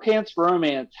Short Pants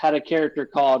Romance had a character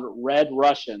called Red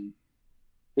Russian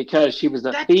because she was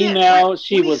a female.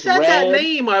 She was red. That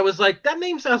name, I was like, that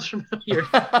name sounds familiar.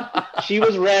 She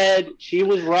was red. She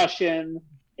was Russian,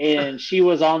 and she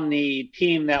was on the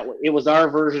team it was our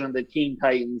version of the Teen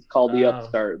Titans called the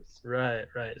Upstarts. Right.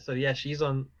 So yeah, she's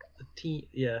on the team.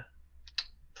 Yeah.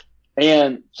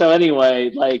 And so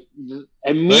anyway, like they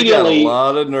immediately, got a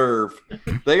lot of nerve.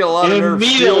 They got a lot of nerve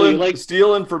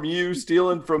stealing from you,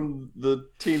 stealing from the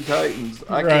Teen Titans.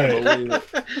 I can't believe it.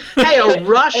 Hey, a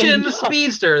Russian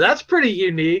speedster. That's pretty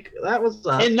unique. That was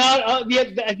and not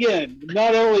yet again.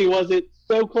 Not only was it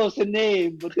so close in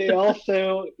name, but he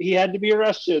had to be a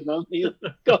Russian. I mean,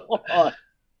 come on.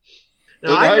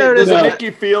 Now, Does it make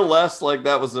you feel less like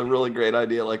that was a really great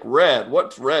idea? Like red,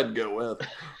 what's red go with?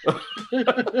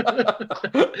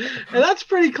 And that's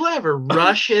pretty clever.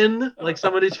 Russian, like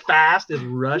someone who's fast is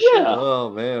Russian. Yeah. Oh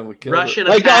man, we killed Russian.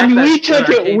 it. Like I mean, we took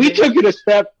it a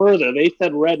step further. They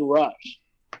said Red Rush.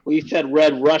 We said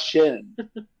Red Russian.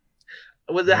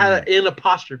 Was it had an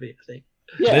apostrophe? I think.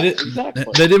 Yeah, exactly.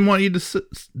 They didn't want you to sue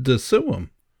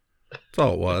them. That's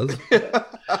all it was.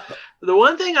 The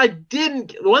one thing I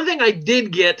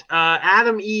did get,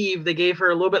 Adam Eve, they gave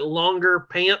her a little bit longer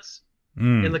pants.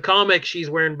 In the comic, she's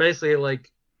wearing basically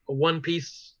like a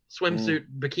one-piece swimsuit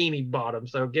bikini bottom,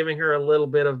 so giving her a little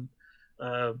bit of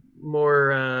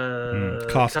more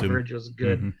costume coverage was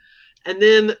good. And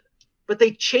then, but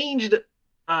they changed.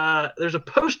 There's a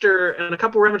poster and a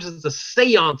couple references to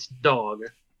Seance Dog.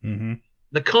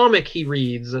 The comic he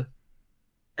reads, and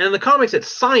in the comics it's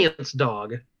Science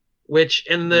Dog. Which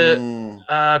in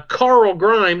the Carl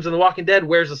Grimes in The Walking Dead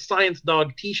wears a Science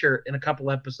Dog T-shirt in a couple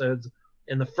episodes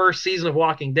in the first season of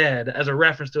Walking Dead as a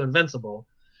reference to Invincible.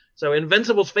 So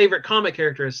Invincible's favorite comic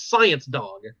character is Science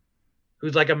Dog,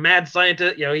 who's like a mad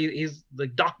scientist. You know, he's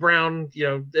like Doc Brown. You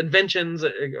know, inventions,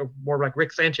 more like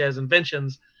Rick Sanchez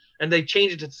inventions, and they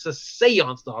changed it to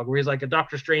Seance Dog, where he's like a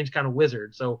Doctor Strange kind of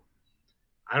wizard. So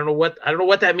I don't know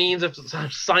what that means. If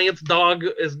Science Dog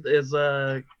is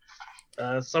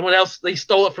someone else, they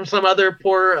stole it from some other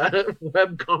poor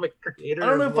web comic creator. I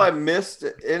don't know if I missed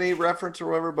any reference or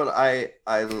whatever, but I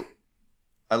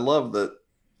love that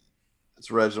it's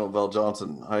Reginald Bell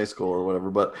Johnson High School or whatever.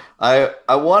 But I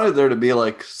wanted there to be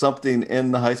like something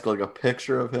in the high school, like a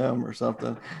picture of him or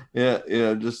something. Yeah, you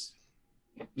know, just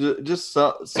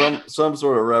some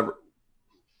sort of reference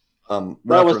or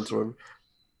whatever.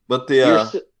 But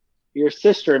your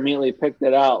sister immediately picked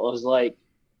it out. It was like,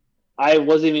 I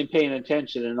wasn't even paying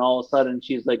attention, and all of a sudden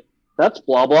she's like, that's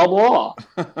blah, blah, blah.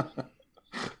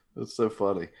 That's so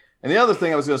funny. And the other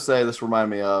thing I was going to say, this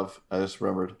reminded me of, I just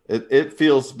remembered, it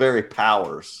feels very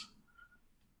Powers.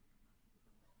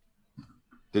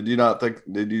 Did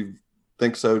you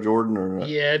think so, Jordan? Or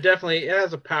yeah, definitely. It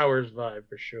has a Powers vibe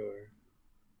for sure.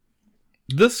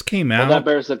 This came out. Well, that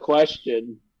bears the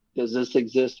question, does this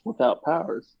exist without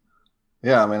Powers?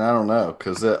 Yeah, I mean, I don't know,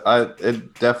 because it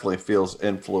definitely feels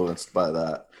influenced by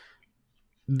that.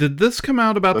 Did this come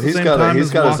out about the same time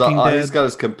as Walking Dead? He's got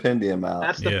his compendium out.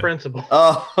 That's the principal.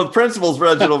 Oh, the principal's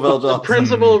Reginald Bell Johnson. The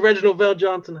principal of Reginald Bell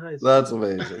Johnson High School. That's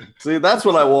amazing. See, that's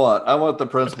what I want. I want the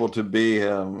principal to be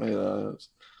him. You know,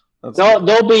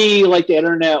 they'll be like, the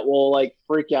internet will like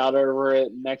freak out over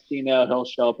it. Next thing you know, he'll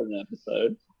show up in an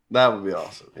episode. That would be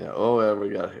awesome. Yeah. Oh, what have we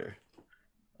got here?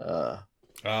 Yeah.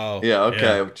 Okay.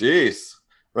 Yeah. Jeez.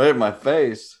 Right in my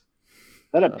face. Is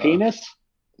that a penis?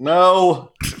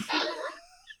 No.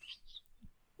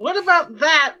 What about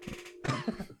that?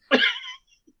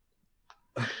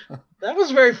 That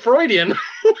was very Freudian.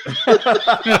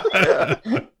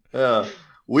 Yeah.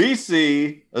 We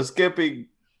see a Skippy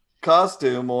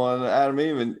costume on Adam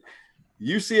Eve, and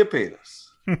you see a penis.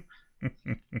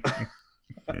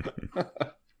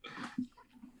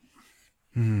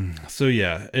 So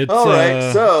yeah, it's all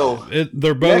right. So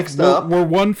they're both we're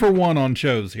 1 for 1 on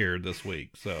shows here this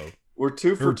week. So we're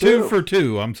 2 for 2. 2 for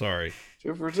 2. I'm sorry.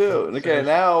 2 for 2. And okay,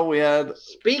 now we had.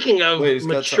 Speaking of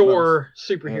mature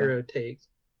superhero takes,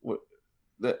 what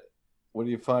are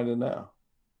you finding now?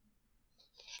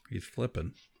 He's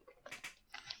flipping.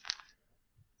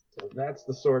 So that's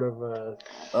the sort of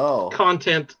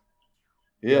content.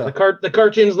 Yeah, the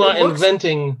cartoon's not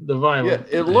inventing the violence.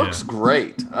 Yeah, it looks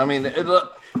great. I mean,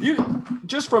 you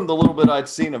just from the little bit I'd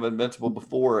seen of Invincible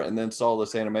before, and then saw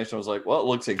this animation, I was like, well, it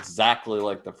looks exactly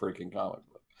like the freaking comic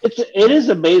book. It is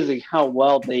amazing how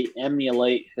well they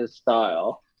emulate his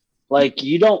style. Like,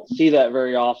 you don't see that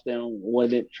very often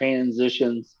when it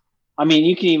transitions. I mean,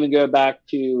 you can even go back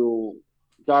to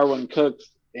Darwin Cooks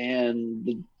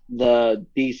and the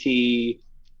DC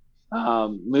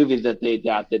movie that they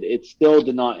adapted. It still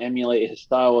did not emulate his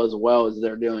style as well as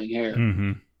they're doing here.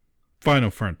 Mm-hmm.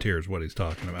 Final Frontier is what he's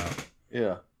talking about.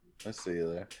 Yeah, I see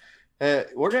you there.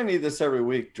 We're gonna need this every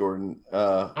week, Jordan.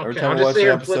 Every Okay, time I'll we watch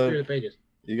just the flip through the episode, pages.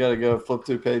 You got to go flip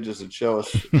through pages and show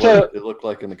us what it looked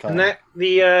like in the comic. And that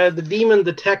the demon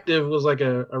detective was like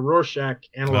a Rorschach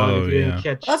analog. If you didn't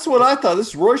catch. That's what I thought. This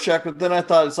is Rorschach, but then I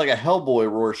thought it's like a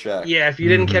Hellboy Rorschach. Yeah, if you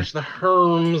didn't catch the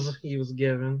Herms he was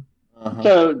given.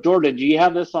 So, Jordan, do you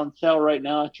have this on sale right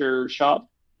now at your shop?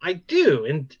 I do,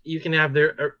 and you can have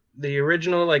the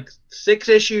original like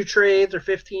 6-issue trades or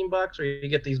 $15, or you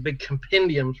get these big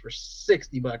compendiums for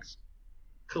 $60.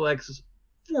 Collects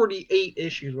 48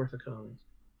 issues worth of comics.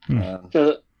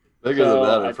 Bigger the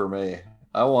better for me.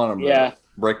 I want them to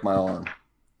break my arm.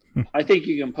 I think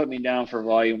you can put me down for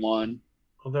volume 1.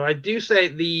 Although I do say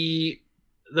the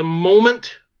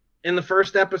moment in the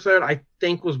first episode I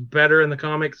think was better in the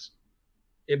comics.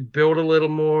 It built a little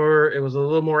more. It was a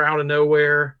little more out of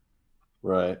nowhere.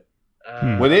 Right.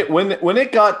 When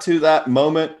it got to that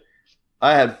moment,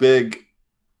 I had big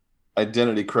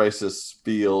identity crisis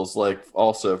feels like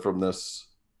also from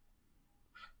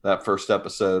that first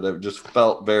episode. It just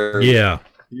felt very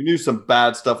you knew some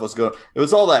bad stuff was going. It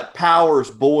was all that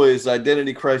Powers Boys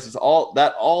identity crisis, all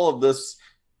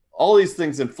these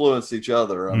things influence each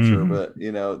other, I'm sure, but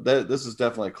this is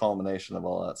definitely a culmination of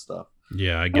all that stuff.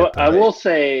 Yeah, I get that. I will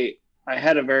say I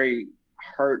had a very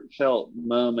heartfelt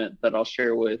moment that I'll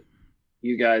share with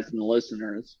you guys and the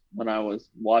listeners when I was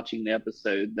watching the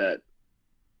episode that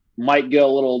might go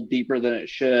a little deeper than it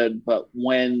should, but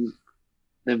when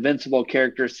the Invincible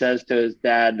character says to his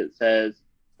dad, it says,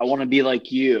 I want to be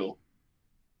like you.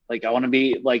 Like, I want to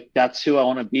be like, that's who I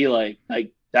want to be like.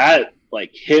 Like, that,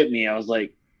 like, hit me. I was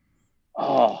like,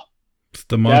 oh. It's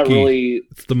the monkey.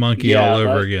 It's the monkey all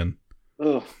over again.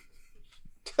 Ugh.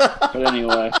 But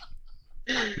anyway.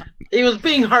 He was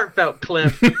being heartfelt,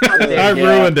 Cliff. I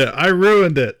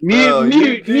ruined it.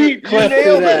 Mute Cliff.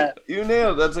 You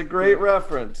nailed it. That's a great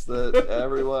reference that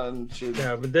everyone should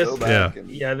go back.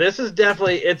 This is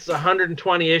definitely, it's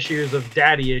 120 issues of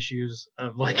daddy issues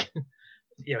of like,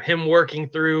 him working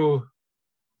through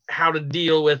how to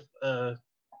deal with, I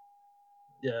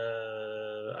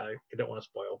don't want to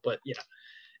spoil, but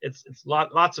it's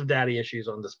lots of daddy issues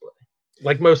on display,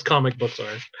 like most comic books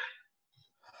are.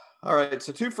 All right,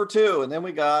 so 2 for 2, and then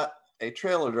we got a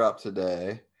trailer drop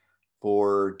today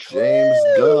for James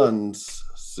Gunn's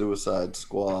Suicide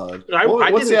Squad. I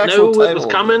didn't know it was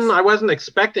coming. I wasn't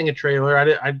expecting a trailer.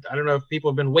 I don't know if people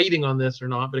have been waiting on this or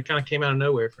not, but it kind of came out of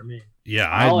nowhere for me. Yeah,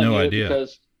 I had no idea.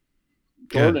 Because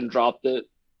Jordan dropped it.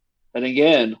 And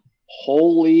again,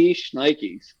 holy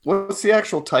shnikes. What's the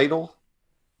actual title?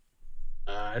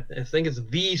 I think it's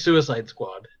The Suicide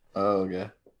Squad. Oh,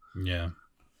 okay. Yeah.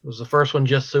 It was the first one,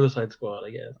 just Suicide Squad, I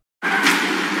guess.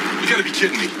 You gotta be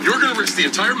kidding me. You're gonna risk the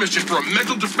entire mission for a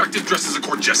mental defective dressed as a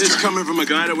court jester. This coming from a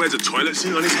guy that wears a toilet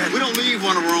seat on his head. We don't leave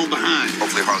one of our own behind.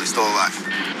 Hopefully Harley's still alive.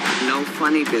 No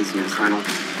funny business, Colonel.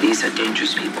 These are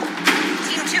dangerous people.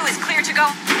 Team 2 is clear to go.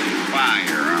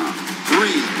 Fire.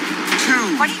 3,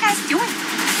 2. What are you guys doing?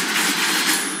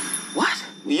 What?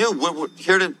 We're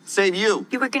here to save you.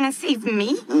 You were gonna save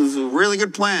me? It was a really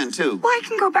good plan, too. Well, I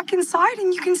can go back inside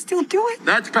and you can still do it.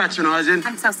 That's patronizing.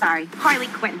 I'm so sorry. Harley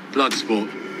Quinn.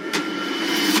 Bloodsport.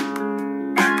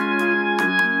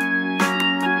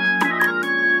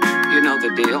 You know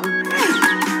the deal.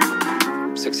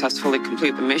 Successfully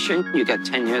complete the mission, you get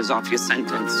 10 years off your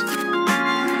sentence.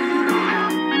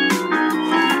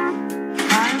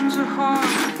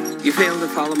 You fail to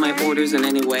follow my orders in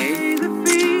any way, and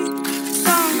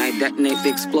I detonate the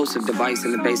explosive device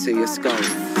in the base of your skull.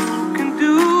 Can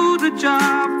do the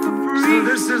job for free. So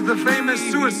this is the famous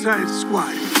Suicide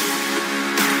Squad.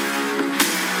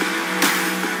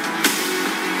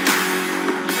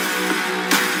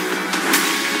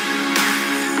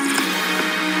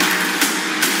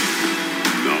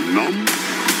 Nom.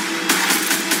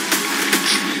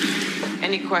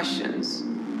 Any questions?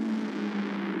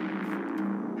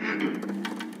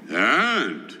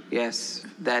 And? Yes,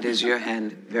 that is your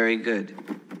hand. Very good.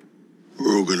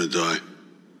 We're all gonna die.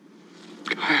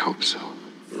 I hope so.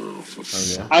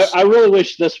 I really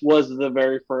wish this was the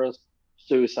very first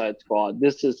Suicide Squad.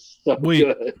 This is so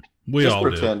good. We Just all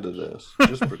pretend do. it is.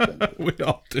 Just pretend it is. We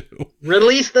all do.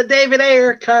 Release the David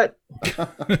Ayer cut.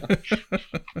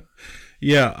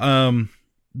 Yeah,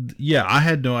 yeah, I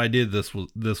had no idea this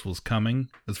was coming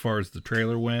as far as the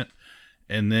trailer went.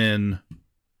 And then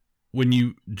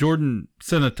when Jordan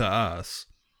sent it to us,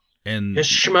 and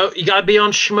you gotta be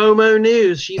on Schmomo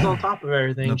News. She's on top of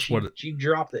everything. She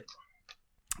dropped it.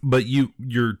 But you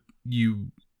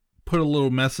put a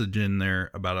little message in there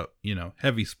about a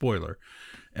heavy spoiler,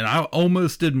 and I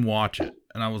almost didn't watch it,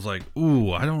 and I was like,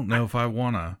 ooh, I don't know if I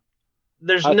wanna.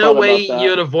 There's no way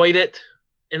you'd avoid it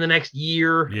in the next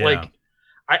year. Yeah. Like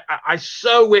I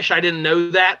so wish I didn't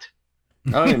know that,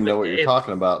 I don't even know what you're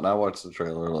talking about, and I watched the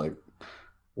trailer. Like,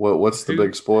 what's the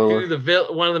big spoiler?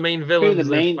 One of the main villains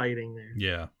they're fighting there.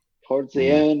 Yeah. Towards the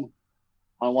end,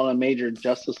 on one of the major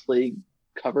Justice League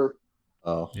cover.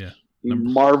 Oh, yeah.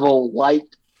 Marvel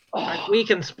Light. We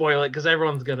can spoil it because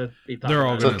everyone's gonna be talking They're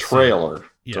all about it's a trailer.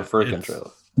 Yeah, it's a freaking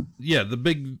trailer. Yeah, the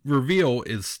big reveal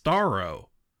is Starro.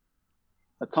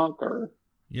 The Conqueror.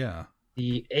 Yeah.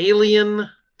 The alien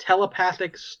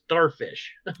telepathic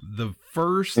starfish. The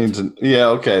first. Yeah,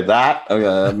 okay. That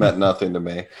meant nothing to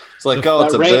me. It's like,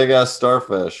 it's a big ass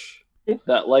starfish.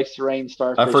 That likes to rain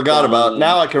starfish. I forgot about.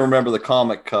 Now I can remember the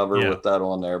comic cover with that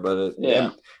on there, but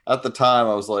at the time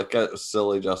I was like,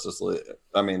 silly Justice League.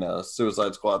 I mean,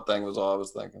 Suicide Squad thing was all I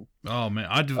was thinking. Oh man,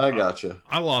 I got you.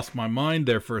 I lost my mind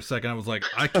there for a second. I was like,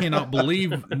 I cannot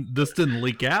believe this didn't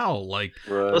leak out. Like,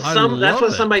 that's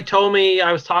what somebody told me.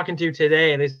 I was talking to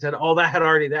today, and they said, "Oh, that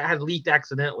had leaked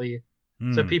accidentally."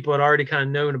 So people had already kind of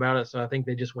known about it. So I think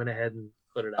they just went ahead and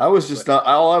put it out. I was just not.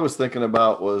 All I was thinking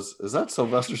about was, is that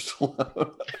Sylvester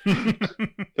Stallone?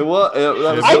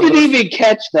 I didn't even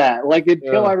catch that. Like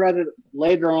until I read it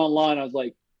later online, I was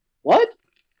like, "What?"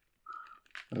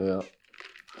 Yeah.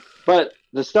 But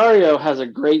the Starro has a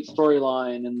great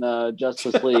storyline in the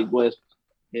Justice League with,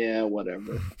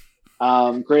 whatever.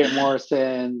 Grant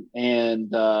Morrison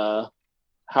and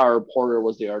Howard Porter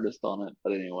was the artist on it.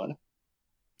 But anyway.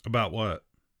 About what?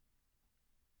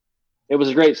 It was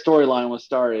a great storyline with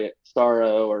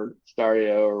Starro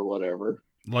or whatever.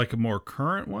 Like a more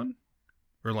current one?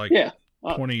 Or like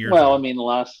 20 years Well, ago? I mean,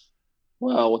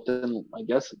 within, I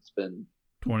guess it's been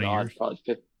 20 years. Probably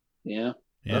 50. Yeah.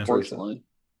 Unfortunately.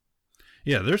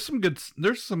 Yeah, there's some good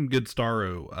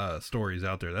Starro stories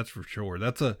out there, that's for sure.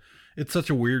 It's such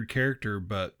a weird character,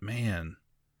 but man,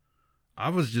 I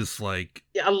was just like,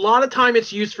 a lot of time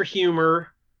it's used for humor,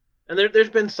 and there's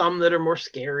been some that are more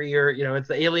scary, or it's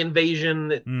the alien invasion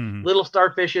that little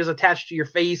starfishes attached to your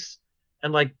face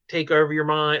and like take over your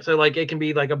mind. So like it can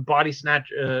be like a body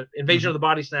snatch invasion of the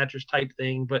body snatchers type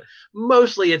thing, but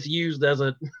mostly it's used as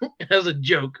a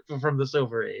joke from the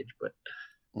Silver Age. But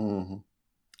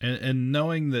and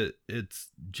knowing that it's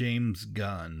James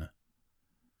Gunn,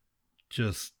 I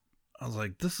was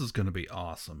like, this is gonna be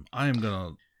awesome. I am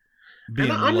gonna be.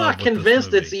 And I'm not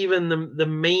convinced it's even the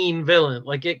main villain.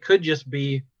 Like it could just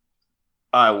be.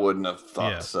 I wouldn't have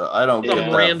thought so. I don't get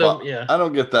that random. I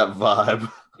don't get that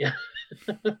vibe. Yeah.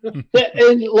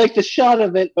 And like the shot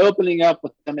of it opening up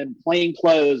with them in plain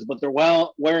clothes, but they're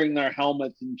wearing their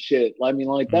helmets and shit. I mean,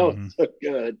 like that was so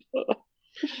good.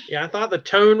 Yeah, I thought the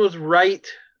tone was right.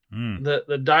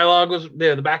 The dialogue was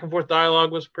there. The back and forth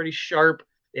dialogue was pretty sharp.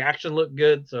 The action looked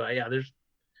good. So there's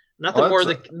nothing more.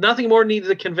 Nothing more needs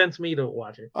to convince me to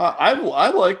watch it. I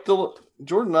like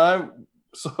Jordan and I.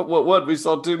 So what we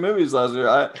saw 2 movies last year.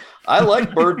 I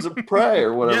like Birds of Prey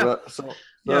or whatever.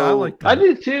 Yeah, I like that. I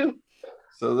did too.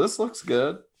 So this looks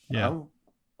good. Yeah,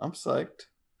 I'm psyched.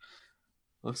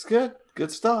 Looks good.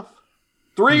 Good stuff.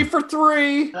 3 for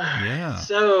 3. Yeah.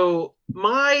 So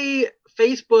my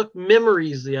Facebook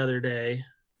memories the other day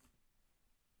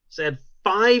said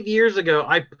 5 years ago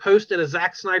I posted a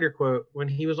Zack Snyder quote when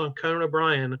he was on Conan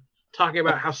O'Brien talking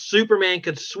about how Superman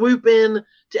could swoop in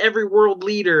to every world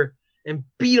leader and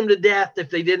beat them to death if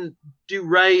they didn't do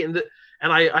right. And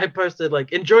I posted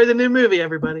like, enjoy the new movie,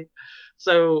 everybody.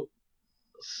 So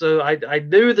I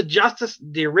knew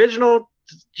the original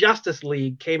Justice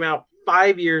League came out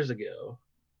 5 years ago.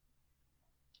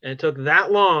 And it took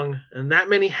that long and that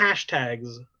many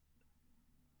hashtags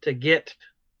to get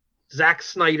Zack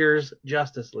Snyder's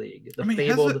Justice League. Has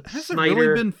it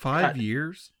really been 5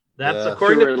 years? That's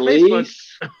according to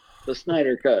Facebook. The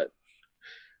Snyder Cut.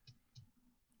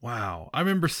 Wow. I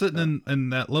remember sitting in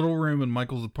that little room in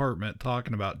Michael's apartment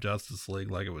talking about Justice League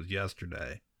like it was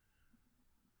yesterday.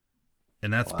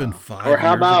 And that's been 5 years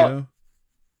ago.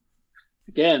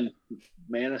 Again,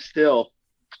 Man of Steel.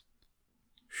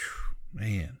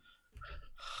 Man.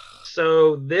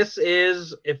 So this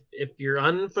is, if you're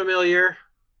unfamiliar,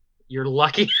 you're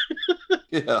lucky.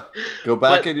 Yeah. Go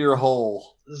back in your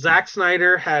hole. Zack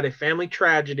Snyder had a family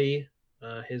tragedy.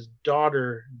 His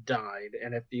daughter died,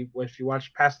 and if you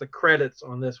watch past the credits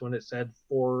on this one, it said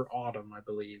for Autumn, I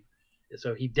believe.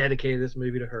 So he dedicated this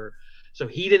movie to her. So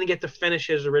he didn't get to finish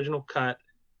his original cut.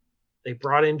 They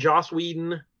brought in Joss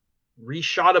Whedon,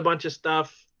 reshot a bunch of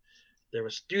stuff. There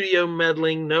was studio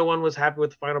meddling. No one was happy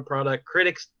with the final product.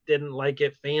 Critics didn't like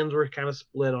it. Fans were kind of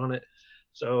split on it.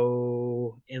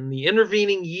 So in the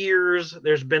intervening years,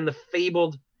 there's been the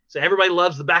fabled. So everybody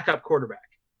loves the backup quarterback.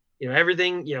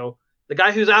 Everything. the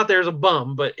guy who's out there is a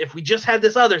bum, but if we just had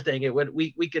this other thing,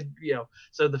 we could,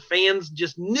 so the fans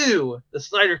just knew the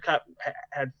Snyder Cut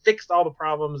had fixed all the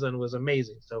problems and was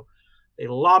amazing. So they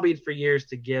lobbied for years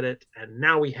to get it, and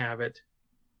now we have it.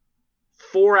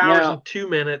 4 hours and 2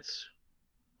 minutes,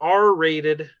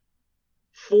 R-rated,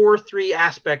 4:3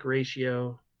 aspect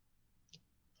ratio,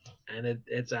 and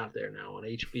it's out there now on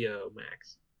HBO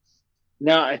Max.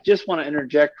 Now, I just want to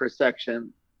interject for a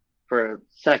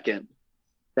second,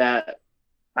 that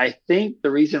I think the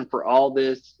reason for all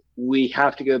this, we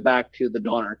have to go back to the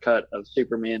Donner cut of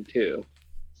Superman 2.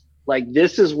 Like,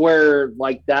 this is where,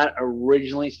 like, that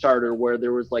originally started, where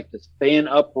there was, like, this fan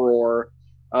uproar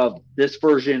of this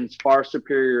version's far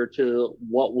superior to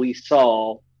what we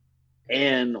saw.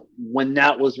 And when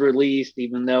that was released,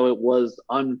 even though it was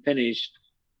unfinished,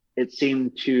 it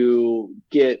seemed to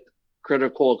get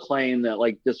critical acclaim that,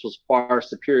 like, this was far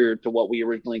superior to what we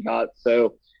originally got.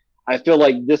 So I feel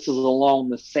like this is along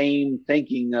the same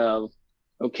thinking of,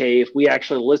 okay, if we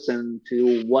actually listen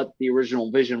to what the original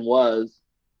vision was,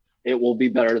 it will be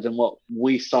better than what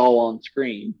we saw on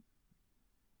screen.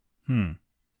 And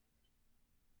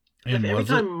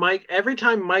every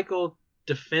time Michael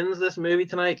defends this movie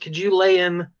tonight, could you lay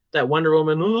in that Wonder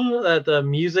Woman, that the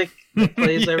music that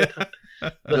plays every time?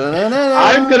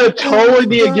 I'm gonna totally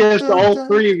be against all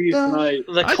three of you tonight.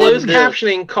 The closed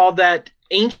captioning called that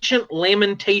ancient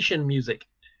lamentation music.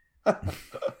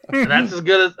 That's as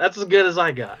good as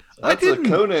I got. So. That's a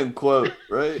Conan quote,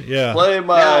 right? Yeah. Play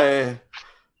my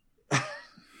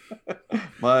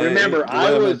my remember,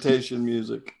 lamentation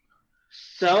music.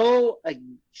 So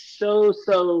against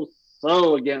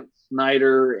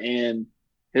Snyder and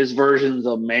his versions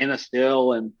of Man of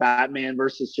Steel and Batman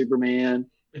versus Superman.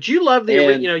 But you love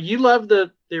the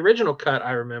original cut.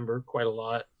 I remember quite a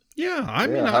lot. Yeah, I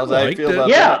liked it.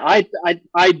 Yeah,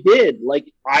 I did.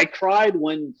 Like, I cried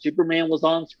when Superman was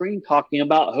on screen talking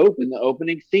about hope in the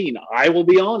opening scene. I will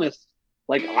be honest.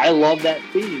 Like, I love that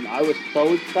scene. I was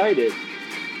so excited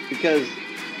because,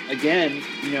 again,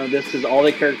 this is all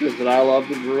the characters that I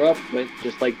loved and grew up with,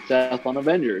 just like Seth on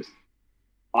Avengers.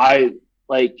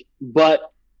 But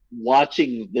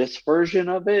watching this version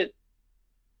of it,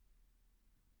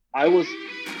 I was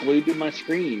glued to my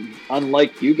screen,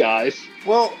 unlike you guys.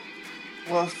 Well,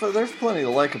 there's plenty to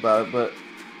like about it, but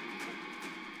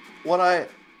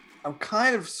I'm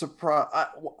kind of surprised.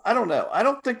 I don't know. I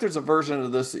don't think there's a version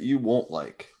of this that you won't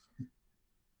like.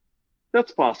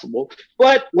 That's possible.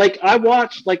 But,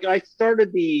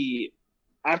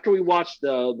 after we watched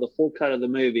the full cut of the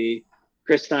movie,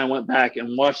 Chris and I went back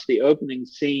and watched the opening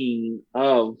scene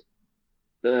of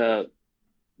the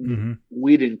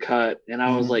Whedon cut, and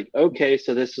I was like, okay,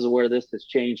 so this is where this has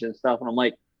changed and stuff. And I'm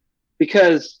like,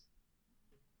 because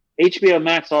HBO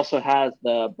Max also has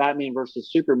the Batman versus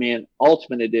Superman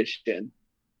Ultimate Edition,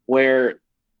 where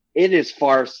it is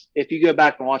if you go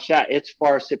back and watch that, it's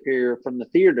far superior from the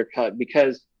theater cut,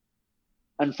 because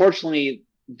unfortunately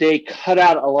they cut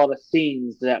out a lot of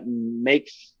scenes that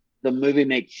makes the movie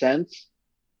make sense.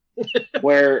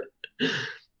 Where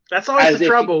that's always the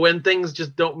trouble when things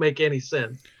just don't make any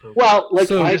sense. Well,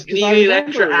 you need an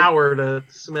extra hour to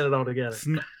cement it all together.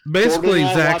 Basically,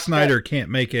 Zack Snyder can't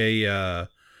make a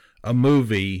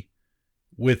movie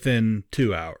within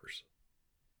 2 hours,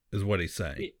 is what he's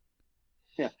saying.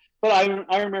 Yeah, but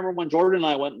I remember when Jordan and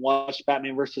I went and watched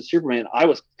Batman versus Superman, I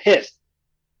was pissed.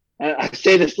 And I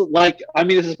say this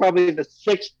this is probably the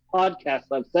 6th podcast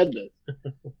I've said this.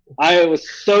 I was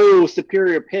so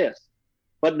superior pissed.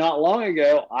 But not long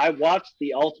ago, I watched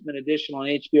the Ultimate Edition on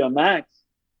HBO Max,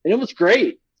 and it was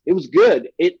great. It was good.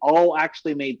 It all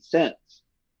actually made sense.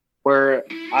 Where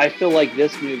I feel like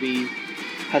this movie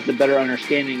has a better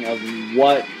understanding of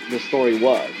what the story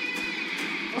was.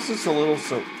 I was just a little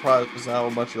surprised how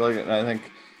much you like it, and I think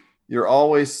you're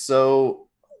always so...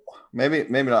 Maybe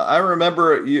not. I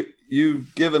remember you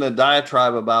giving a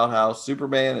diatribe about how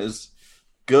Superman is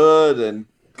good and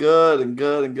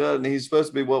he's supposed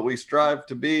to be what we strive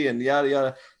to be, and yada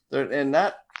yada.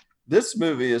 And this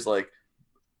movie is like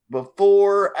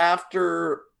before,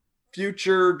 after,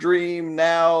 future, dream,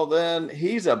 now, then.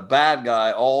 He's a bad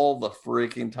guy all the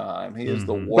freaking time. He is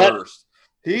the worst.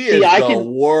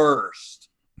 Worst.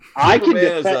 I can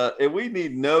defend, we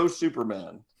need no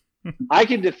Superman. I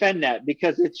can defend that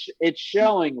because it's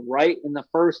showing right in the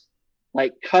first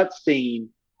cut scene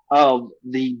of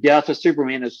the death of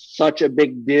Superman is such a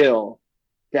big deal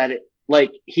that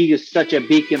he is such a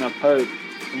beacon of hope,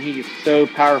 and he is so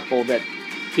powerful that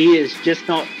he is just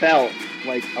not felt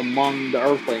among the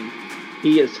Earthlings.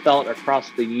 He is felt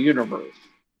across the universe.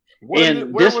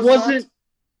 This wasn't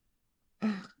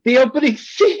the opening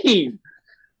scene.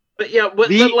 But yeah, but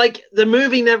like the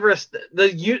movie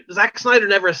Zack Snyder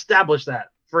never established that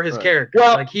for his character.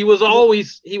 Well, like he was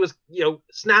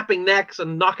snapping necks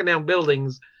and knocking down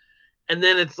buildings, and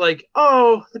then it's like,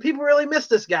 oh, the people really miss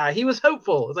this guy. He was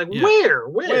hopeful. It's like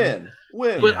when.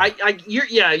 But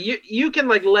you can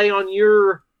like lay on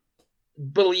your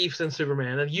beliefs in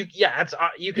Superman, and you can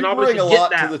obviously bring a get lot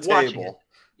that to the watching table. it.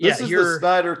 This is the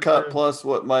Snyder cut plus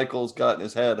what Michael's got in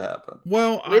his head happen.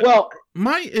 Well,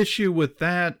 my issue with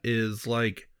that is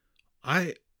like,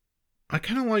 I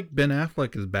kind of like Ben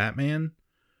Affleck as Batman.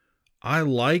 I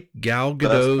like Gal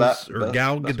Gadot's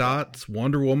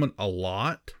Wonder Woman a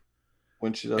lot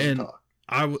when she doesn't talk.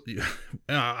 I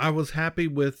was happy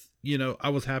with the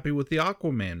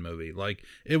Aquaman movie. Like,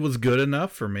 it was good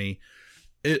enough for me.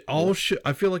 I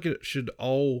feel like it should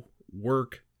all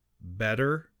work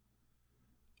better.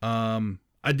 I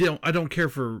don't care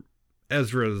for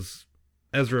Ezra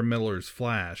Miller's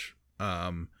Flash.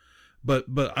 But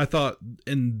I thought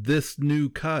in this new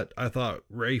cut, I thought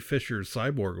Ray Fisher's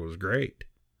Cyborg was great.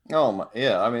 Oh my,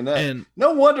 yeah. I mean,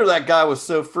 no wonder that guy was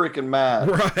so freaking mad.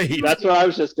 Right. That's what I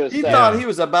was just going to say. He thought he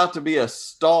was about to be a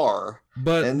star,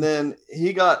 and then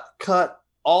he got cut.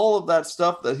 All of that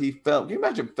stuff that he filmed. Can you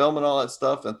imagine filming all that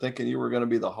stuff and thinking you were going to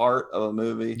be the heart of a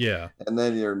movie? Yeah. And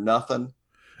then you're nothing.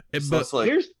 But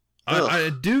I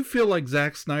do feel like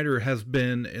Zack Snyder has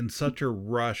been in such a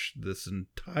rush this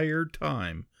entire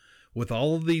time with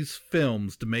all of these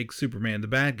films to make Superman the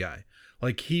bad guy.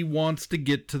 Like, he wants to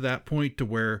get to that point to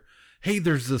where, hey,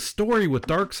 there's a story with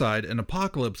Darkseid and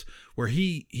Apocalypse where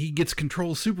he gets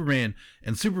control of Superman,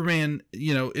 and Superman,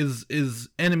 is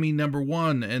enemy number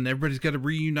one, and everybody's got to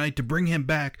reunite to bring him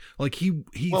back. Like, he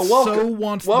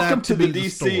wants that to be the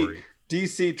story.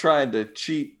 DC trying to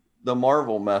cheat the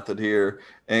Marvel method here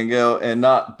and go and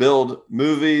not build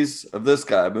movies of this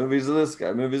guy, movies of this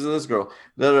guy, movies of this girl.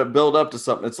 Then build up to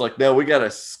something. It's like, no, we got to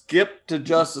skip to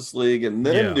Justice League and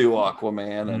then do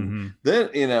Aquaman, and then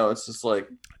it's just like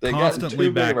they constantly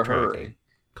got in too big of a hurry.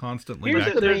 Constantly.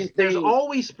 There's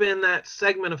always been that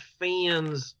segment of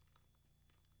fans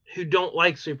who don't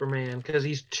like Superman because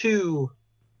he's too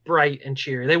bright and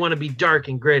cheery. They want to be dark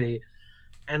and gritty.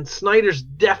 And Snyder's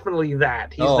definitely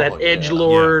that. He's that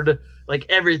edgelord, like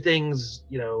everything's,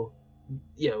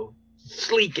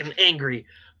 sleek and angry.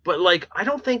 But like, I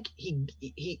don't think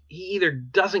he either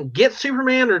doesn't get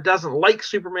Superman or doesn't like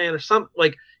Superman or something.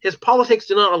 Like, his politics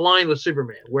do not align with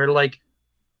Superman, where like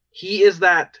he is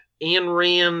that Ayn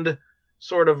Rand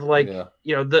sort of like,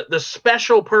 the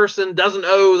special person doesn't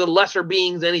owe the lesser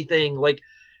beings anything. Like,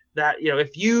 that,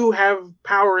 if you have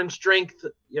power and strength,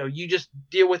 you just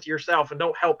deal with yourself and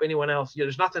don't help anyone else.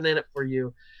 There's nothing in it for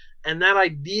you. And that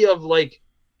idea of like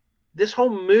this whole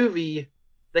movie,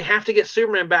 they have to get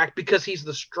Superman back because he's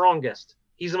the strongest.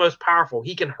 He's the most powerful.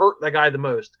 He can hurt the guy the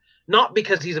most, not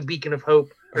because he's a beacon of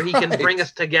hope or he can bring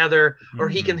us together or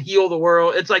he can heal the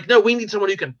world. It's like, no, we need someone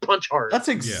who can punch hard. That's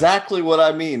exactly what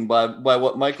I mean by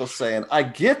what Michael's saying. I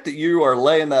get that you are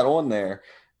laying that on there.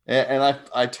 And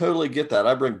I totally get that.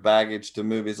 I bring baggage to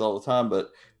movies all the time, but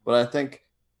I think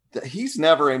that he's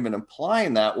never even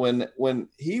implying that when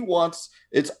he wants,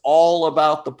 it's all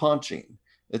about the punching.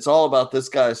 It's all about this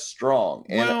guy's strong.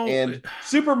 And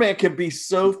Superman can be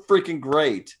so freaking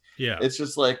great. Yeah. It's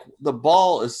just like the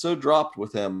ball is so dropped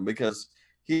with him because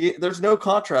there's no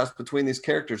contrast between these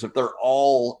characters. If they're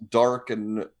all dark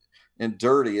and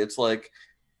dirty, it's like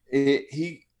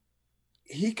he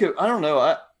could, I don't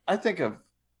know. I think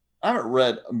I haven't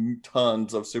read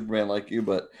tons of Superman like you,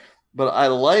 but I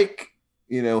like,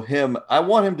 him. I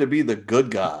want him to be the good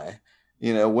guy,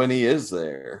 when he is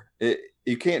there.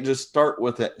 You can't just start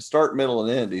with it, start, middle,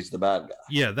 and end. He's the bad guy.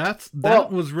 Yeah,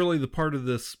 that was really the part of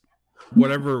this,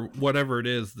 whatever it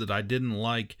is that I didn't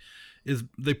like, is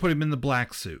they put him in the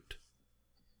black suit,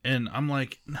 and I'm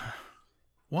like,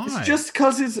 why? It's just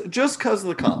because of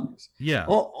the comics. Yeah.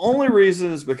 Well, only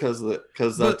reason is because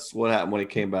that's what happened when he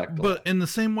came back. But in the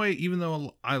same way, even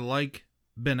though I like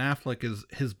Ben Affleck as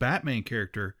his Batman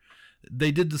character,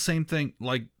 they did the same thing.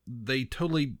 Like, they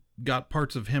totally got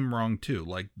parts of him wrong too.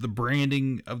 Like the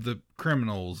branding of the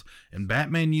criminals and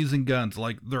Batman using guns.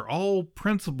 Like, they're all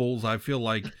principles I feel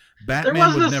like Batman would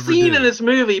never do. There wasn't a scene in this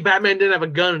movie Batman didn't have a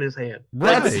gun in his hand.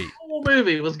 Right. Like, the whole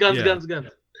movie was guns, guns, guns.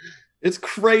 It's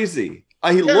crazy.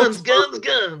 Guns.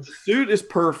 The suit is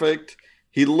perfect.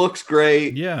 He looks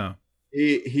great. Yeah.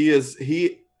 He is.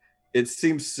 It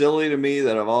seems silly to me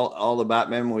that of all the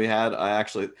Batman we had,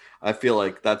 I feel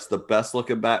like that's the best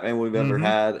looking Batman we've ever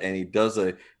had, and he does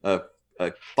a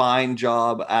fine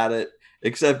job at it.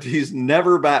 Except he's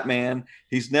never Batman.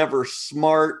 He's never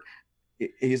smart.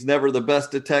 he's never the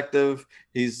best detective.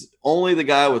 He's only the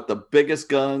guy with the biggest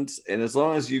guns. And as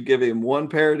long as you give him one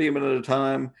parademon at a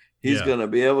time, he's going to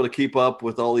be able to keep up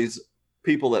with all these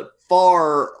people that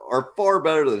are far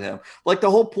better than him. Like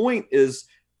the whole point is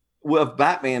with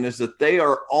Batman is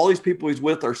that all these people he's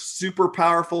with are super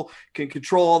powerful, can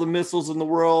control all the missiles in the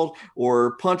world,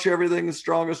 or punch everything the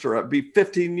strongest, or be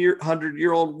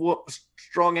 1,500-year-old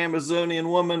strong Amazonian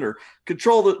woman, or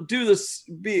do this,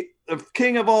 be a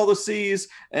king of all the seas,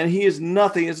 and he is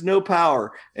nothing, has no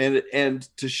power. And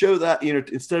to show that,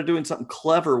 instead of doing something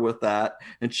clever with that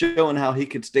and showing how he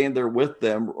could stand there with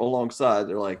them alongside,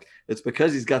 they're like, it's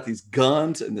because he's got these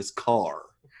guns and this car.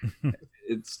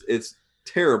 It's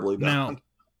terribly done.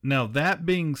 Now that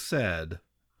being said,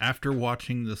 after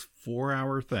watching this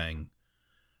 4-hour thing,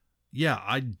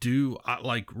 yeah,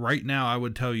 right now I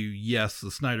would tell you, yes, the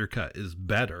Snyder Cut is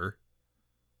better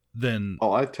than...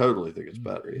 Oh, I totally think it's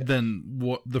better. Yeah. Than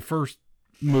what the first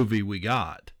movie we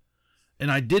got.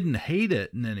 And I didn't hate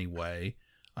it in any way.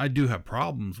 I do have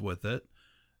problems with it.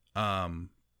 But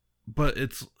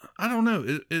I don't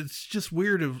know. It's just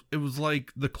weird. It was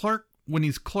like when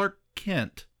he's Clark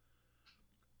Kent,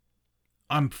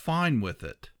 I'm fine with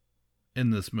it in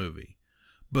this movie.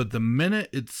 But the minute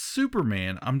it's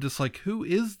Superman, I'm just like, who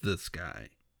is this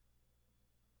guy?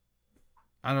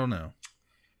 I don't know.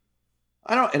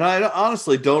 I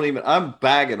honestly don't even, I'm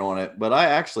bagging on it, but I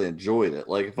actually enjoyed it.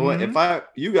 Like I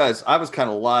was kind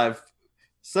of live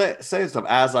saying stuff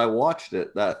as I watched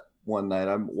it that one night.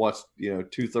 I watched,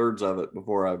 2/3 of it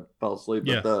before I fell asleep.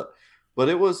 Yeah. But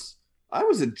I was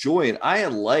enjoying, I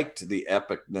liked the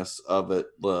epicness of it.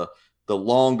 The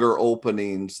longer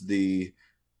openings, the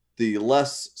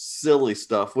less silly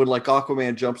stuff. When like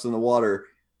Aquaman jumps in the water,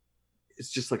 it's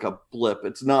just like a blip.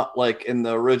 It's not like in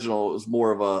the original, it was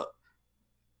more of a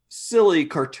silly,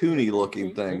 cartoony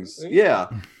looking things. Yeah,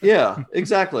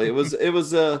 exactly. I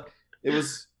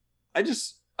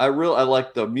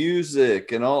like the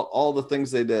music and all the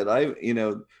things they did.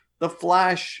 The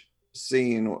Flash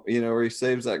scene, where he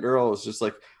saves that girl is just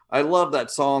like, I love that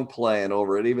song playing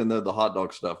over it, even though the hot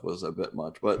dog stuff was a bit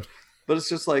much. But it's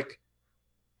just like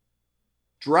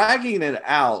dragging it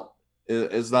out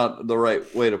is not the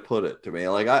right way to put it to me.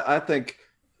 Like I think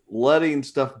letting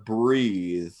stuff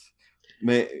breathe,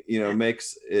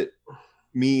 makes it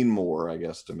mean more, I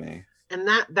guess, to me. And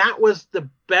that was the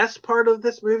best part of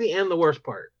this movie and the worst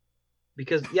part,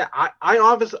 because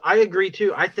I agree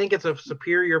too. I think it's a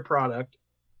superior product,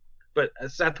 but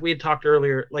Seth, we had talked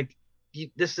earlier, like.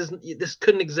 This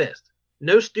couldn't exist.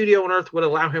 No studio on earth would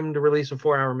allow him to release a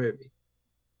 4-hour movie.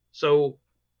 So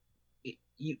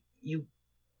you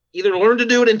either learn to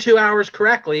do it in 2 hours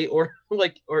correctly, or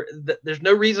there's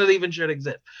no reason it even should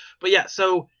exist. But yeah,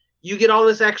 so you get all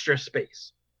this extra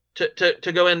space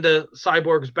to go into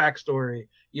Cyborg's backstory.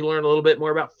 You learn a little bit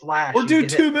more about Flash. Or do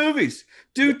two movies.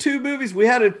 We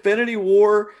had Infinity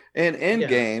War and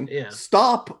Endgame. Yeah.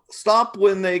 Stop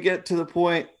when they get to the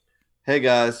point, hey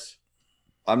guys,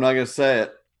 I'm not going to say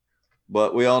it,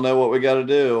 but we all know what we got to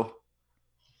do.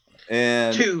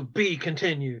 And to be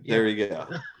continued. There you go.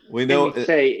 We know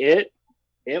it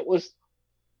was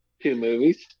 2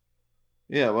 movies.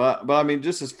 Yeah, but I mean,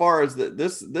 just as far as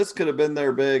this could have been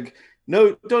their big.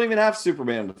 No, don't even have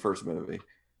Superman in the first movie.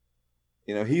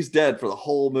 He's dead for the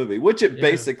whole movie, which it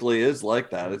basically is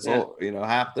like that. It's all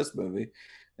half this movie,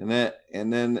 and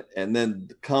then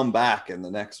come back in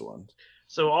the next one.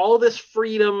 So all this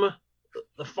freedom.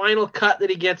 The final cut that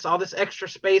he gets, all this extra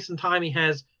space and time he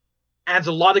has, adds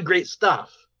a lot of great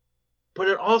stuff, but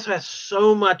it also has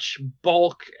so much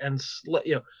bulk and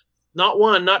not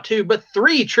 1, not 2, but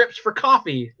 3 trips for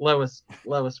coffee. Lois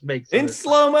makes in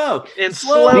slow-mo, in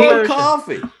slow-mo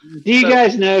coffee. Do you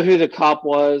guys know who the cop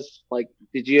was? Like,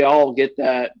 did you all get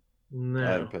that? No,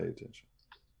 I didn't pay attention.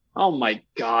 Oh my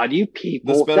God, you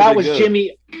people! That was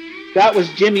Jimmy. That was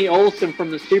Jimmy Olsen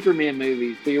from the Superman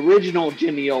movies, the original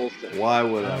Jimmy Olsen. Why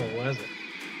would I? Oh, was it?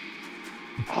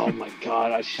 Oh my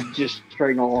God, I should just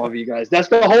train all of you guys. That's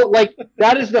the whole,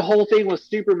 that is the whole thing with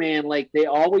Superman. Like, they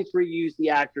always reuse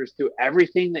the actors to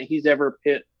everything that he's ever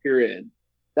appeared in.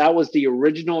 That was the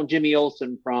original Jimmy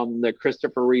Olsen from the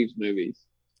Christopher Reeves movies.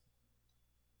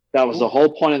 That was the whole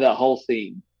point of that whole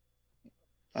scene.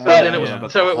 So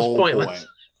it was pointless.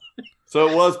 So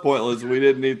it was pointless. We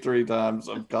didn't need 3 times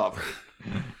of coffee.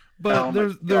 But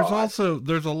there's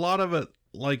a lot of it,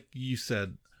 like you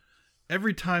said,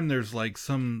 every time there's like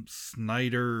some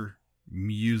Snyder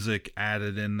music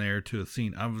added in there to a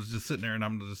scene, I was just sitting there and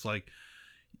I'm just like,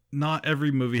 not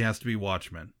every movie has to be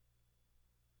Watchmen.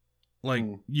 Like,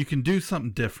 you can do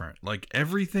something different. Like,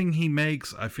 everything he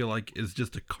makes, I feel like, is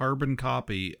just a carbon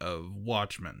copy of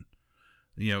Watchmen.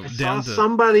 I saw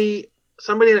somebody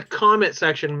in a comment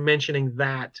section mentioning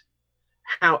that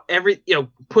how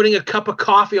putting a cup of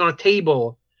coffee on a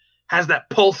table has that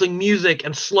pulsing music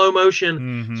and slow motion.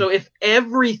 Mm-hmm. So if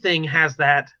everything has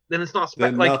that, then it's not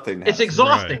nothing. It's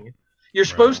exhausting. Right. You're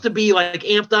supposed to be like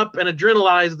amped up and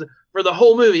adrenalized for the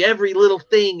whole movie. Every little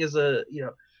thing is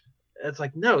it's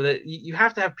like, no, that you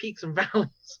have to have peaks and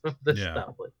valleys of this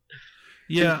stuff.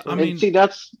 Yeah, I mean, see,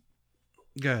 that's.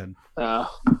 Go ahead. Well,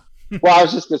 I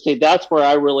was just gonna say that's where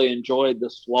I really enjoyed the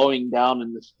slowing down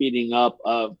and the speeding up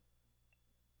of.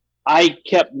 I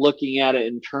kept looking at it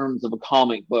in terms of a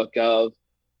comic book of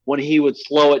when he would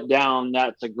slow it down.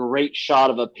 That's a great shot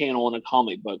of a panel in a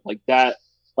comic book like that.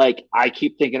 Like I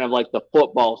keep thinking of like the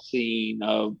football scene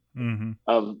of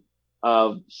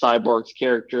Cyborg's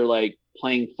character like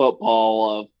playing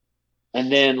football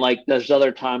and then like there's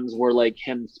other times where like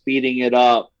him speeding it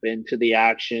up into the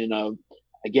action of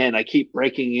again I keep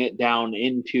breaking it down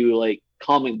into like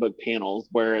comic book panels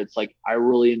where it's like I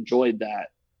really enjoyed that.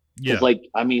 Yeah. Like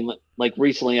I mean like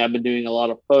recently I've been doing a lot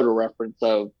of photo reference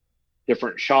of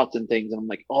different shots and things and I'm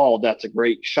like, oh, that's a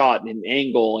great shot and an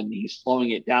angle and he's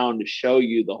slowing it down to show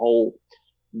you the whole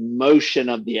motion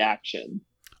of the action.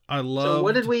 So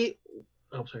what did we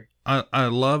sorry. I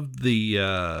love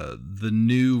the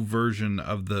new version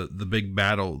of the big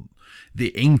battle,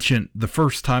 the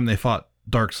first time they fought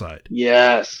Darkseid.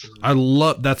 Yes.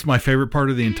 That's my favorite part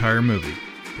of the entire movie.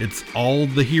 It's all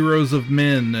the heroes of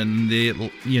men and the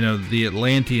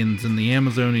Atlanteans and the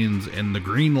Amazonians and the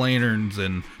Green Lanterns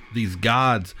and these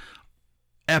gods.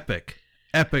 Epic.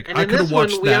 And I could have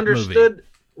watched that movie.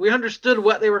 We understood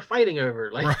what they were fighting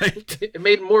over. Like, right. It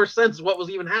made more sense what was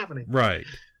even happening. Right.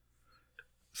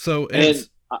 So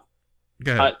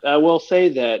go ahead. I will say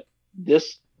that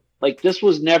this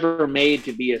was never made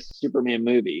to be a Superman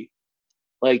movie.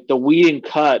 Like the Whedon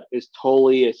cut is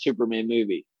totally a Superman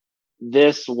movie.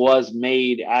 This was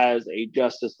made as a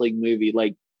Justice League movie.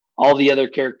 Like all the other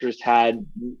characters had,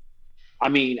 I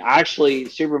mean, actually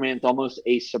Superman's almost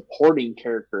a supporting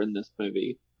character in this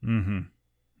movie. Mm-hmm.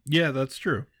 Yeah, that's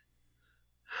true.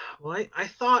 Well, I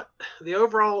thought the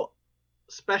overall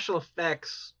special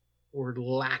effects were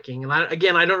lacking. And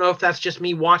I don't know if that's just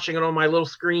me watching it on my little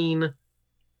screen,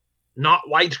 not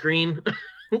widescreen,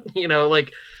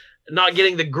 like not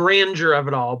getting the grandeur of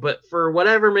it all, but for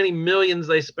whatever many millions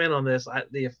they spent on this,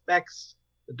 the effects,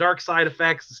 the Darkseid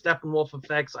effects, the Steppenwolf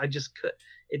effects,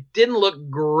 it didn't look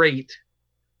great.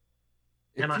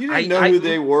 If you didn't know who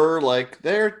they were, like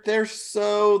they're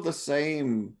so the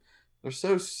same. They're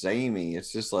so samey.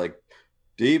 It's just like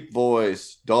deep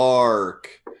voice, dark,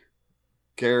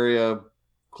 carry a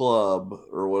club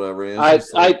or whatever.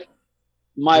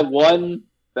 My one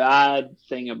bad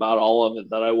thing about all of it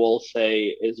that I will say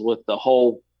is with the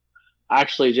whole,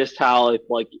 actually just how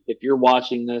if you're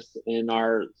watching this in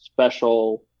our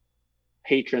special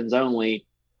patrons only,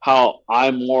 how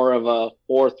I'm more of a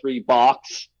 4-3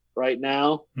 box right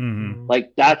now. Mm-hmm.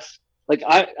 Like that's like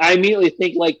I immediately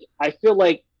think like I feel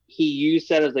like he used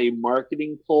that as a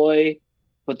marketing ploy,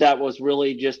 but that was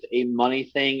really just a money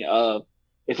thing of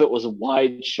if it was a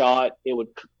wide shot, it would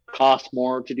cost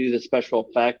more to do the special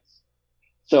effects.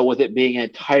 So with it being a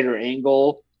tighter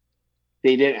angle,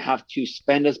 they didn't have to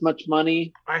spend as much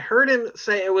money. I heard him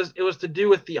say it was to do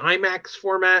with the IMAX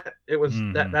format. It was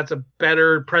that's a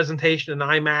better presentation in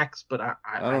IMAX, but I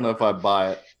don't know if I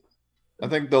buy it. I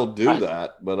think they'll do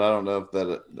that, but I don't know if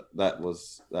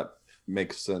that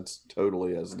makes sense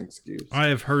totally as an excuse.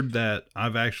 I've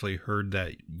actually heard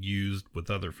that used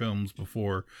with other films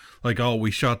before. Like, oh,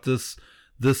 we shot this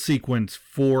sequence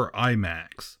for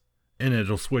IMAX, and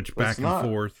it'll switch back and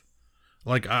forth.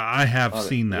 Like I have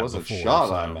seen that before. It wasn't shot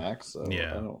IMAX, so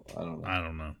yeah. I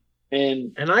don't know.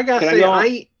 And I gotta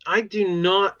say, I do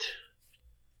not.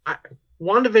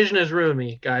 WandaVision has ruined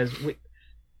me, guys.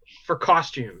 For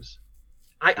costumes,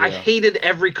 I hated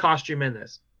every costume in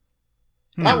this.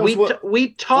 We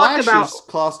talked about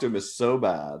costume is so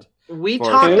bad. We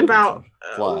talked about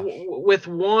with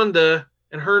Wanda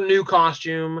and her new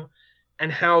costume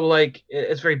and how like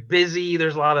it's very busy.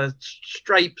 There's a lot of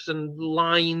stripes and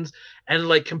lines, and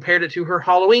like compared it to her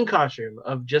Halloween costume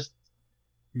of just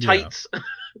tights,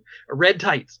 red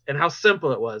tights, and how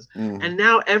simple it was. And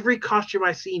now every costume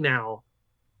I see now,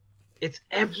 it's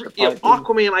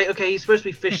Aquaman. He's supposed to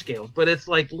be fish scales, but it's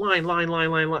like line.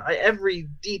 Every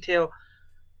detail.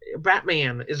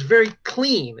 Batman is very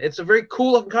clean. It's a very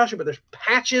cool looking costume, but there's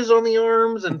patches on the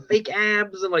arms and fake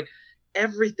abs, and like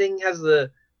everything has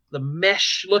the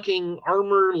mesh looking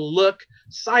armor look.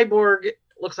 Cyborg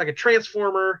looks like a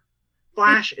transformer.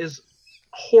 Flash is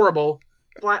horrible.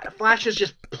 Flash is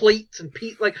just plates and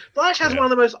like Flash has one of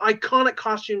the most iconic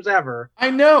costumes ever. I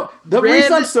know. The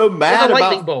reason I'm so mad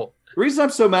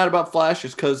about Flash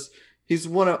is because he's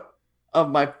one of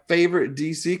my favorite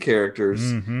DC characters,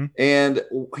 and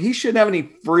he shouldn't have any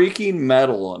freaking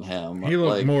metal on him. He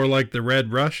looked more like the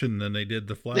Red Russian than they did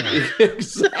the Flash.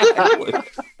 Exactly.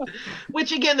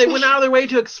 Which again, they went out of their way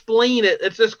to explain it.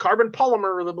 It's this carbon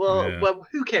polymer. Well,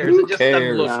 who cares? It just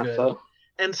doesn't look good.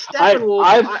 And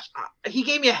Steppenwolf, he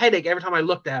gave me a headache every time I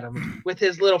looked at him with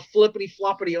his little flippity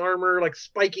floppity armor, like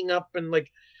spiking up and like.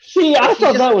 See, I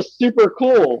thought that was super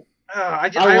cool. I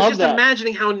was just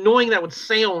imagining how annoying that would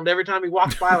sound every time he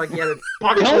walks by, like he had a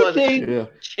pocket full of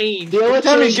change. Every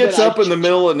time he gets up in the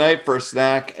middle of the night for a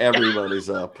snack, everybody's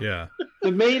up. Yeah.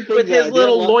 The main thing with his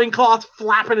little loincloth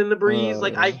flapping in the breeze,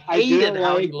 like I hated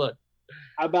how he looked.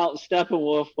 About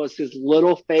Steppenwolf was his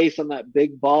little face on that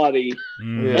big body,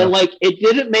 and like it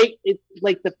didn't make it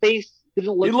like the face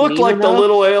didn't look. He looked like enough. the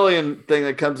little alien thing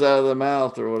that comes out of the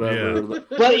mouth or whatever. Yeah.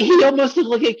 But he almost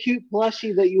looked like a cute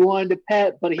plushie that you wanted to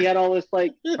pet. But he had all this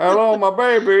like, hello, my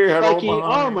baby, hello, my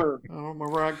armor. Hello, my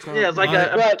ragtime. Yeah, it's like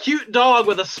a cute dog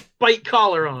with a spike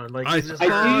collar on. Like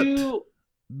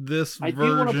this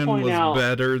version was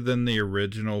better than the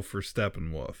original for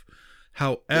Steppenwolf.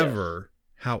 However,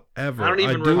 I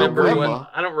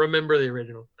don't remember the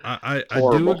original. I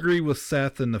do agree with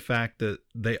Seth in the fact that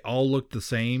they all look the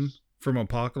same from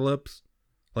Apocalypse,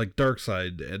 like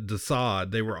Darkseid, Desaad.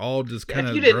 They were all just kind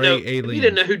of gray aliens. If you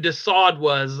didn't know who Desaad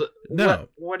was, no.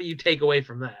 What do you take away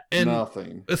from that? And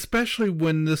nothing. Especially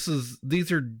when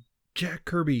these are Jack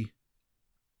Kirby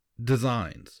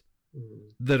designs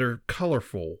that are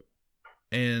colorful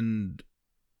and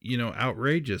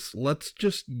outrageous. Let's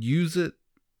just use it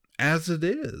as it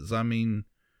is. I mean,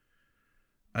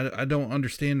 I don't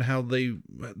understand how they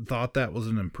thought that was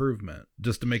an improvement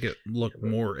just to make it look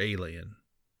more alien.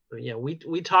 Yeah, we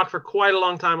talked for quite a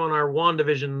long time on our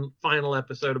WandaVision final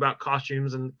episode about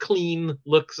costumes and clean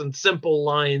looks and simple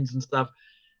lines and stuff,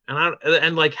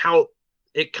 and like how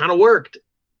it kind of worked,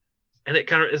 and it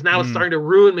kind of is now starting to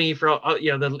ruin me for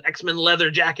the X-Men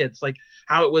leather jackets, like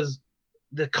how it was.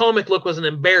 The comic look was an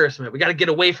embarrassment. We got to get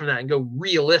away from that and go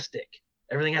realistic.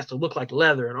 Everything has to look like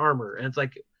leather and armor. And it's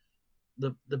like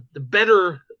the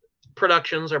better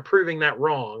productions are proving that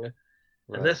wrong.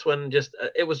 Right. And this one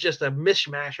it was just a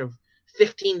mishmash of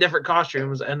 15 different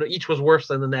costumes, and each was worse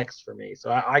than the next for me. So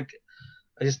I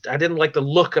didn't like the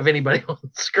look of anybody on the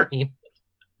screen.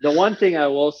 The one thing I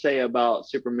will say about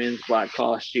Superman's black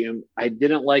costume, I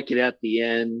didn't like it at the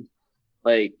end.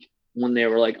 Like when they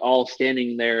were like all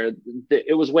standing there,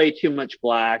 it was way too much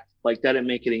black. Like that didn't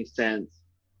make any sense.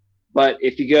 But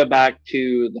if you go back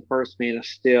to the first Man of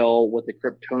Steel with the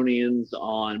Kryptonians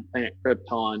on planet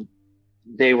Krypton,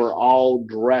 they were all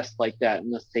dressed like that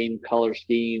in the same color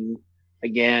scheme.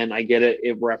 Again, I get it.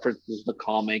 It references the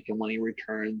comic and when he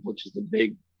returns, which is a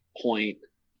big point.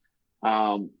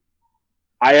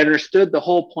 I understood the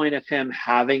whole point of him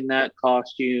having that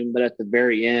costume, but at the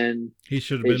very end, he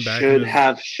should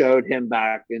have showed him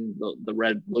back in the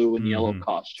red, blue, and yellow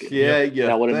costume. Yeah,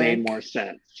 that would have made more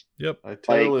sense. Yep, I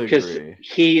totally agree. Because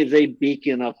he is a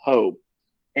beacon of hope,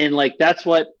 and like that's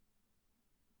what,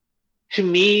 to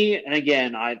me. And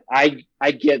again, I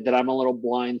get that I'm a little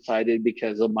blindsided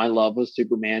because of my love of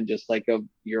Superman, just like of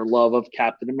your love of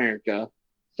Captain America,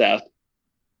 Seth.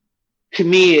 To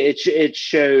me, it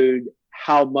showed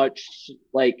how much,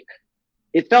 like,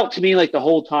 it felt to me like the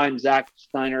whole time Zack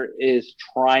Snyder is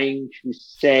trying to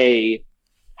say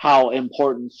how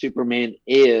important Superman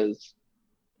is,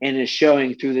 and is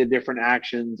showing through the different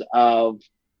actions of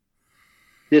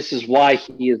this is why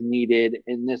he is needed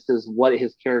and this is what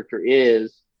his character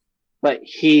is. But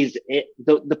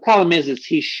the problem is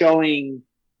he's showing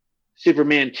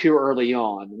Superman too early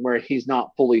on where he's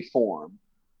not fully formed.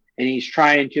 And he's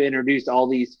trying to introduce all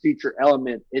these future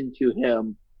elements into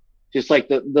him. Just like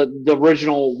the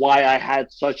original why I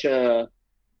had such a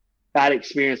bad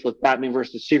experience with Batman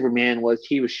versus Superman was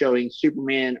he was showing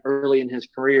Superman early in his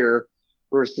career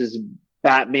versus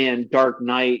Batman Dark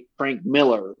Knight Frank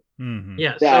Miller. Mm-hmm.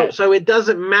 Yeah, so it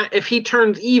doesn't matter if he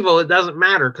turns evil. It doesn't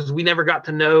matter because we never got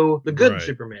to know the good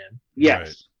Superman. Yes.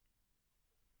 Right.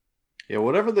 Yeah,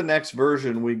 whatever the next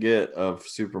version we get of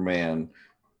Superman,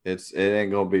 it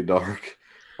ain't gonna be dark.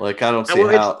 Like I don't see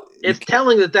how it's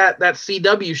telling that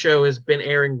CW show has been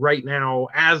airing right now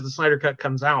as the Snyder Cut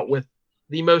comes out with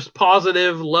the most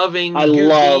positive, loving,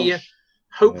 goofy,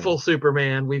 hopeful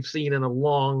Superman we've seen in a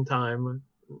long time.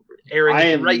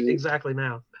 Airing right exactly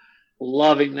now.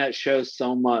 Loving that show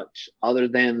so much, other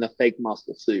than the fake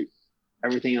muscle suit.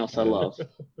 Everything else I love.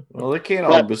 Well, they can't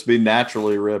all just be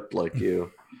naturally ripped like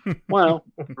you. Well,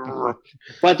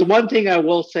 but the one thing I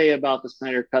will say about the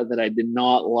Snyder Cut that I did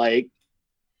not like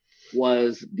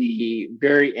was the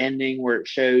very ending where it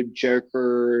showed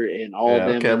Joker and all of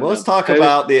them. Okay, well, let's talk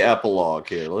about the epilogue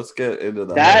here. Let's get into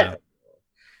that.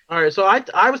 All right, so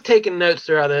I was taking notes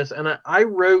throughout this, and I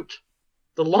wrote,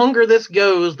 the longer this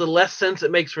goes, the less sense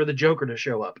it makes for the Joker to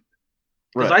show up.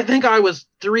 Because I think I was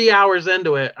 3 hours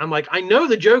into it. I'm like, I know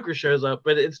the Joker shows up,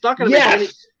 but it's not going to make any...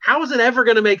 How is it ever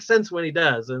going to make sense when he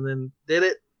does? And then, did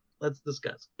it? Let's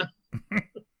discuss.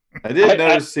 I did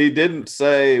notice he didn't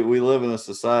say we live in a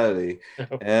society.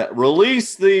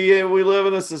 Release the we live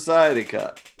in a society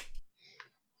cut.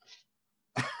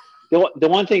 The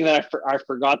one thing that I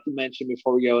forgot to mention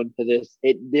before we go into this,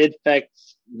 it did affect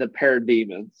the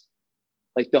parademons.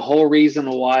 Like the whole reason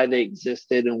why they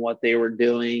existed and what they were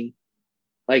doing.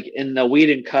 Like in the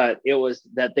Whedon cut, it was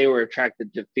that they were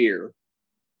attracted to fear.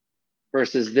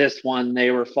 Versus this one,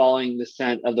 they were following the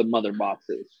scent of the mother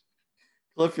boxes.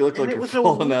 Cliff, you look like you're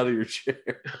falling out of your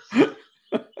chair. You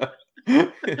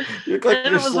look like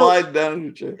you're sliding down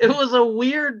your chair. It was a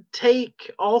weird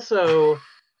take also.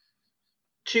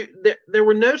 There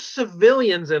were no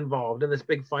civilians involved in this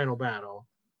big final battle.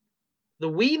 The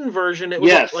Whedon version, it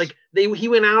was like he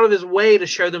went out of his way to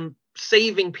show them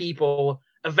saving people,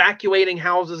 evacuating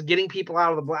houses, getting people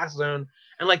out of the blast zone,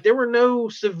 and like there were no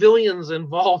civilians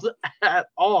involved at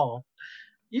all.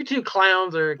 You two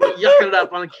clowns are yucking it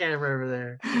up on the camera over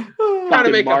there. Trying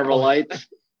to make Marvel lights.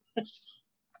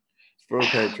 For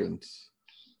patrons.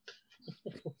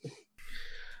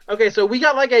 Okay, so we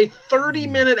got like a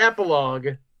 30-minute epilogue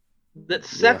that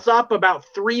sets up about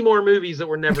 3 more movies that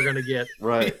we're never going to get.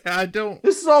 Right. I don't.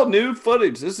 This is all new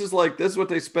footage. This is what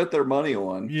they spent their money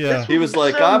on. Yeah. He was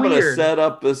like, I'm going to set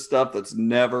up this stuff that's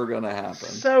never going to happen.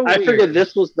 So I figured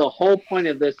this was the whole point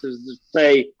of this, is to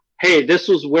say, hey, this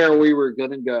was where we were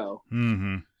going to go.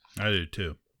 Mm-hmm. I do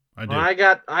too. I do. Well,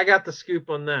 I got the scoop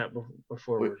on that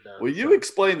before we're done. Will you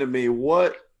explain to me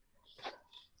what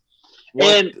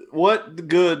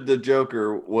good the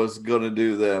Joker was going to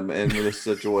do them in this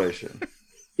situation?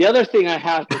 The other thing I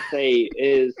have to say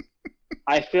is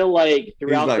I feel like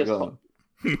throughout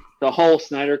the whole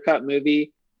Snyder Cut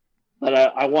movie, that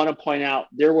I want to point out,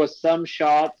 there was some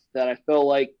shots that I feel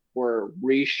like were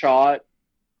reshot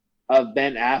of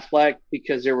Ben Affleck,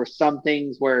 because there were some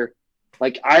things where,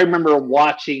 like, I remember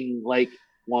watching, like,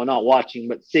 well, not watching,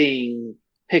 but seeing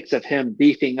pics of him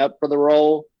beefing up for the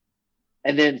role,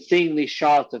 and then seeing these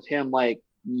shots of him, like,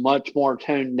 much more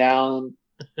toned down.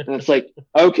 And it's like,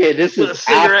 okay, this is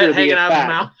after the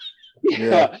effect.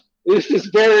 Yeah. This is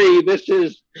Slim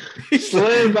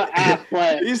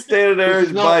Affleck. He's standing there,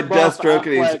 he's by Deathstroke,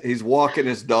 and he's walking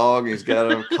his dog, he's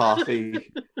got a coffee.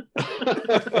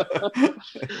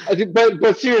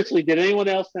 But seriously, did anyone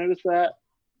else notice that?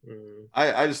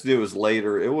 I just knew it was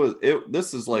later.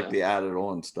 This is like the added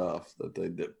on stuff that they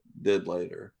did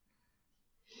later.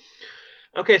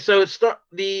 Okay, so it's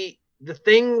the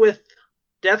thing with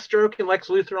Deathstroke and Lex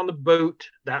Luthor on the boat,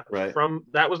 that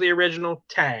was the original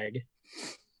tag.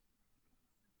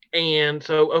 And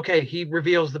so, okay, he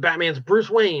reveals the Batman's Bruce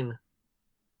Wayne.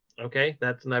 Okay,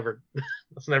 that's never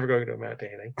going to amount to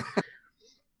anything.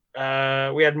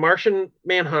 We had Martian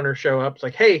Manhunter show up. It's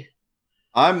like, hey,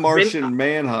 I'm Martian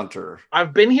Manhunter.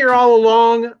 I've been here all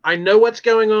along. I know what's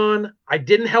going on. I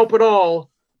didn't help at all,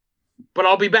 but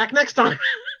I'll be back next time.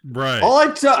 Right.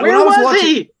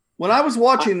 When I was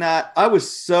watching that, I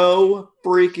was so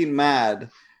freaking mad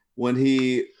when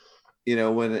he,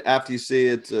 when after you see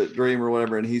it's a dream or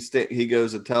whatever, and he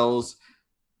goes and tells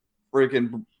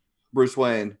freaking Bruce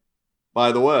Wayne,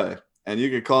 by the way, and you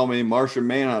could call me Martian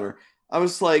Manhunter. I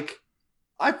was like,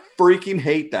 I freaking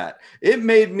hate that. It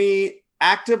made me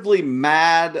actively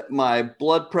mad. My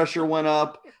blood pressure went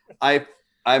up.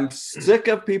 I'm sick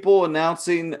of people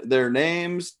announcing their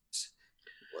names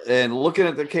and looking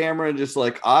at the camera and just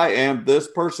like, I am this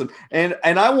person. And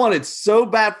I wanted so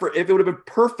bad if it would have been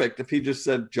perfect if he just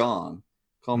said, John,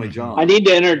 call me John. I need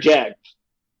to interject.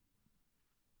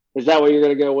 Is that what you're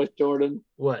going to go with, Jordan?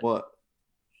 What?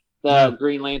 The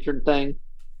Green Lantern thing?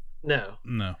 No.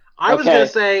 I was going to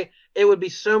say it would be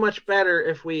so much better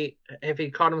if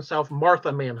he called himself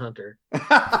Martha Manhunter.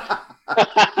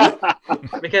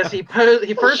 Because he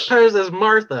first posed as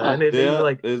Martha, and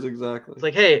it's exactly. It's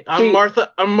like, hey, I'm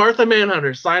Martha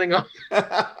Manhunter signing off.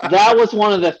 That was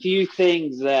one of the few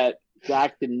things that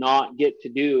Zach did not get to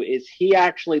do. Is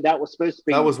that was supposed to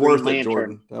be that was Green worth Lantern. it,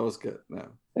 Jordan. That was good. No.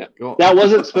 Yeah. That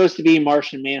wasn't supposed to be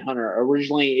Martian Manhunter.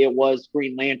 Originally, it was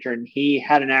Green Lantern. He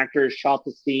had an actor shot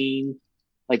the scene.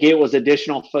 Like, it was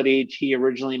additional footage he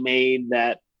originally made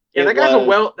that Yeah, that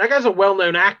guy's a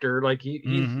well-known actor. Like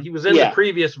he was in the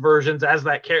previous versions as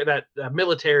that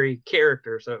military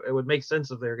character, so it would make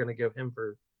sense if they were going to give him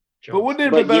for John. But wouldn't it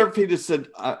have been better if he just said,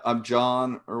 "I'm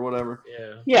John" or whatever?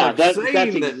 Yeah.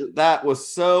 That was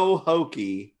so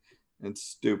hokey and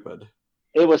stupid.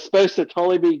 It was supposed to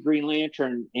totally be Green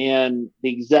Lantern, and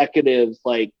the executives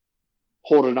like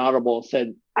pulled an audible and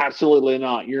said, "Absolutely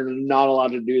not! You're not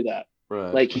allowed to do that."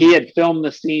 Right. Like he had filmed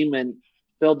the scene and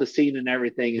filled the scene and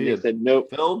everything, and they said,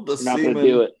 "Nope, filled the we're not going to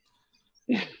do it."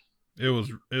 It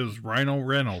was Ryan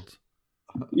Reynolds.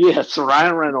 Yes,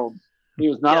 Ryan Reynolds. He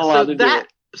was not allowed to do it.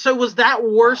 So was that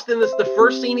worse than the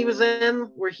first scene he was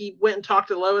in, where he went and talked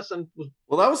to Lois and?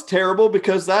 Well, that was terrible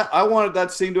because I wanted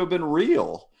that scene to have been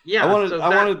real. Yeah, I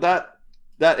wanted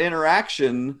that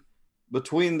interaction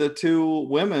between the two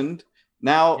women.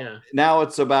 Now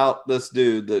it's about this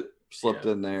dude that slipped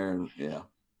in there, and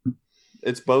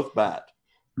it's both bad.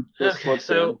 Okay,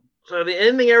 so the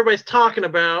ending everybody's talking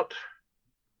about,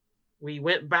 we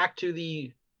went back to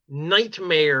the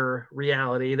nightmare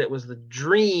reality that was the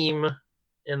dream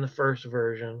in the first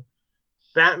version.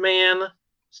 Batman,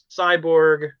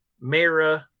 Cyborg,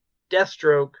 Mera,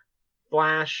 Deathstroke,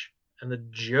 Flash, and the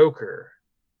Joker.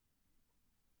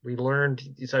 We learned,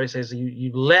 so he says,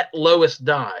 you let Lois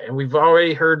die. And we've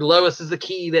already heard Lois is the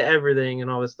key to everything and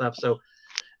all this stuff. So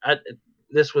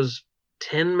this was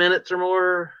 10 minutes or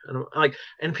more.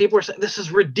 And people are saying, this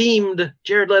is redeemed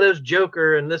Jared Leto's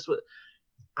Joker. And this was,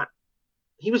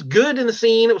 he was good in the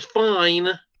scene. It was fine.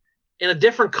 In a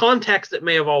different context, it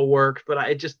may have all worked, but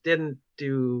it just didn't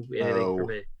do anything for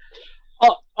me.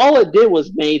 All it did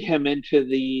was made him into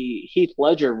the Heath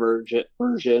Ledger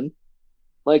version.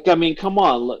 Like, I mean, come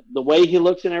on. Look, the way he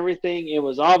looks and everything, it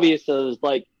was obvious that it was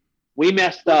like, we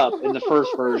messed up in the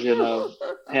first version of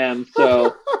him,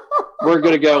 so we're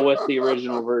going to go with the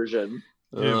original version.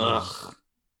 Ugh. It was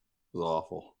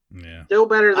awful. Yeah. Still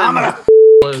better than... I'm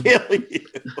going to kill you.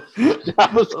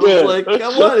 That was good. Like,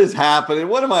 what is happening?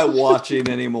 What am I watching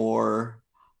anymore?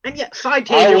 And yet, side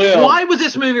tangent, why was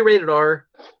this movie rated R?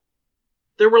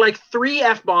 There were like 3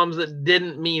 F-bombs that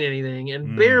didn't mean anything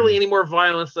and barely any more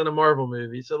violence than a Marvel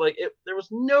movie. So like there was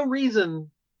no reason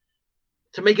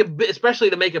to make especially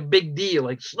to make a big deal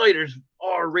like Snyder's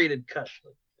R-rated cut.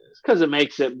 It's because it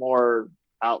makes it more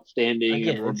outstanding.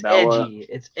 Again, and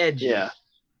it's edgy. Yeah.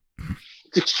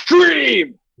 It's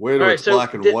extreme. Wait till it's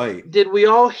black and white. Did we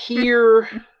all hear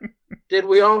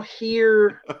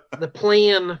the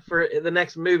plan for the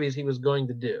next movies he was going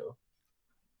to do?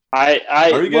 Are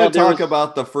you going to talk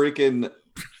about the freaking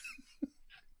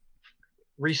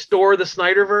restore the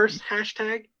Snyderverse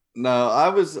hashtag? No,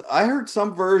 I heard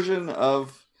some version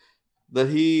of that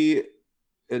he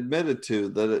admitted to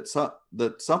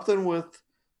that something with,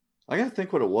 I got to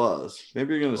think what it was.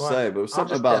 Maybe you're going to say, but it was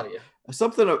something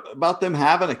about them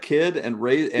having a kid and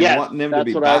wanting him to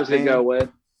be Batman. That's what I was going to go with.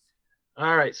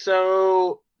 All right,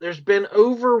 so there's been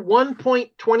over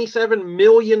 1.27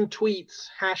 million tweets,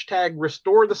 hashtag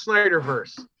restore the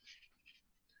Snyderverse.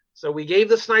 So we gave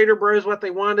the Snyder Bros what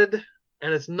they wanted,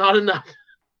 and it's not enough.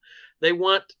 They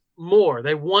want more.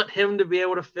 They want him to be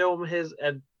able to film his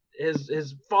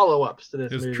follow-ups to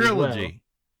this movie.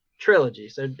 Trilogy.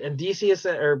 So, and DC has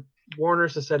said, or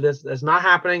Warner's has said this is not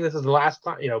happening. This is the last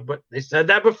time, but they said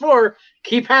that before.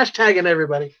 Keep hashtagging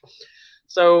everybody.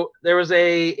 So there was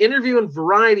a interview in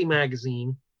Variety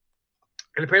magazine,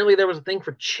 and apparently there was a thing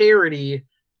for charity.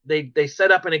 They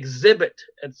set up an exhibit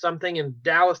at something in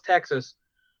Dallas, Texas,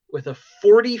 with a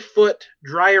 40-foot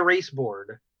dry erase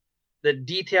board that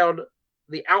detailed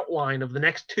the outline of the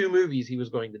next 2 movies he was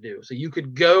going to do. So you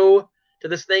could go to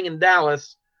this thing in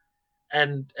Dallas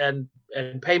and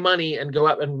pay money and go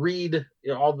up and read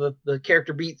all the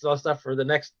character beats and all that stuff for the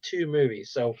next 2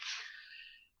 movies. So,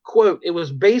 quote, it was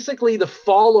basically the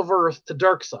fall of Earth to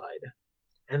Darkseid.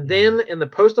 And then in the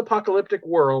post-apocalyptic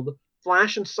world,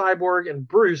 Flash and Cyborg and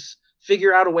Bruce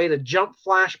figure out a way to jump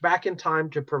Flash back in time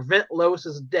to prevent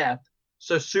Lois's death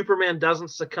so Superman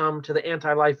doesn't succumb to the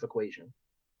anti-life equation.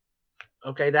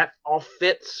 Okay, that all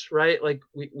fits, right? Like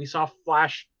we saw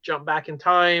Flash jump back in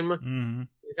time. Mm-hmm.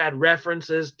 We've had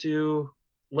references to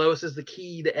Lois is the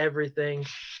key to everything.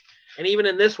 And even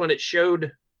in this one, it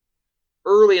showed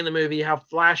early in the movie how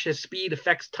Flash's speed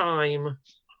affects time.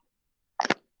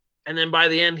 And then by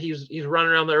the end, he's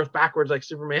running around the Earth backwards like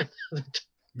Superman.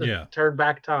 Turn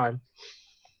back time.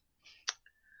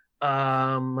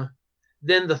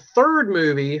 Then the third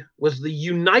movie was the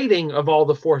uniting of all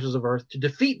the forces of Earth to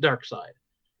defeat Darkseid.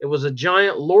 It was a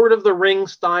giant Lord of the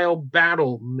Rings style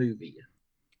battle movie.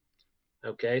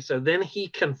 Okay, so then he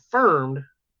confirmed.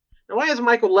 Now, why is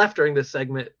Michael left during this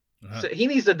segment? So he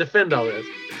needs to defend all this.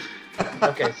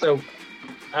 Okay, so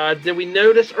did we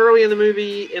notice early in the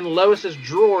movie in Lois's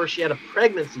drawer she had a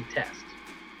pregnancy test?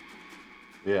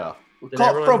 Yeah. Did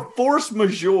Called everyone- from Force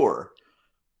Majeure.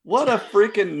 What a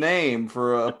freaking name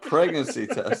for a pregnancy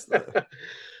test. Though.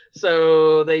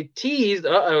 So they teased,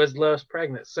 is Lois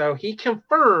pregnant? So he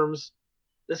confirms,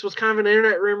 this was kind of an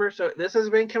internet rumor, so this has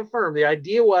been confirmed. The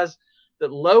idea was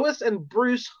that Lois and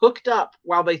Bruce hooked up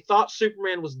while they thought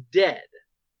Superman was dead.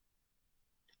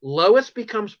 Lois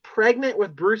becomes pregnant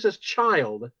with Bruce's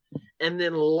child and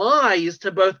then lies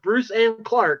to both Bruce and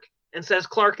Clark and says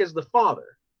Clark is the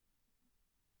father.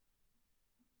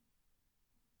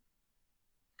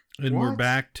 And we're What?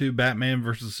 back to Batman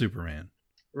versus Superman.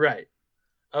 Right.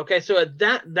 Okay, so at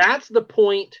that's the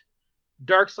point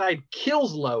Darkseid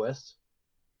kills Lois,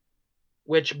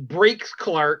 which breaks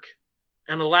Clark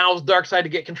and allows Darkseid to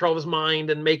get control of his mind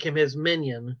and make him his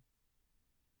minion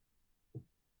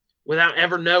without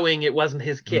ever knowing it wasn't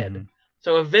his kid. Mhm.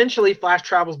 So eventually Flash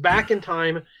travels back in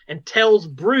time and tells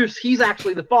Bruce he's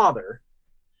actually the father.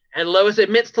 And Lois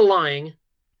admits to lying.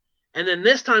 And then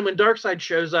this time when Darkseid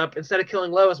shows up, instead of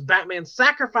killing Lois, Batman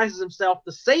sacrifices himself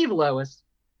to save Lois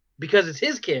because it's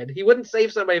his kid. He wouldn't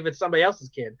save somebody if it's somebody else's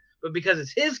kid. But because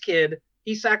it's his kid,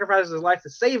 he sacrifices his life to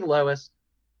save Lois,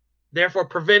 therefore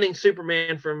preventing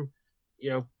Superman from,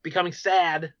 becoming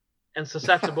sad and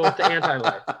susceptible to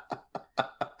anti-life.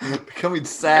 Becoming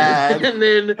sad. And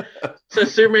then, so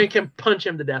Superman can punch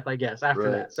him to death, I guess, after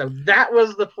Right. that. So that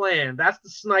was the plan. That's the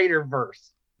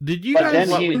Snyderverse. Did you But guys?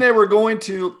 then They were going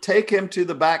to take him to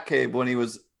the Batcave when he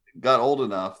got old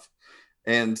enough,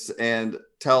 and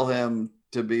tell him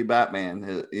to be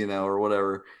Batman, or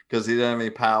whatever, because he didn't have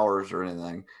any powers or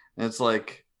anything. And it's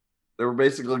like they were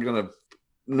basically going to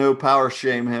no power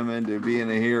shame him into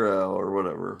being a hero or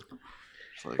whatever.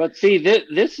 It's like, But see,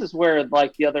 this is where,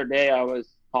 like the other day, I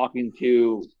was talking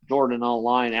to Jordan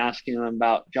online, asking him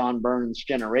about John Byrne's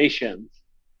Generations,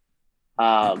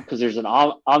 because there's an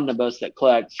omnibus that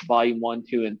collects volume 1,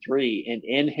 2, and 3, and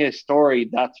in his story,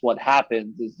 that's what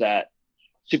happens: is that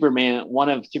one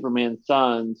of Superman's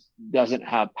sons, doesn't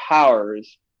have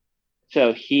powers,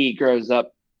 so he grows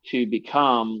up to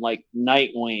become like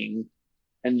Nightwing,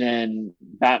 and then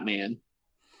Batman.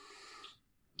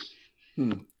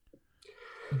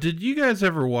 Did you guys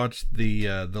ever watch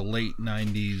the late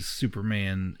 '90s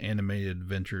Superman animated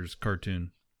adventures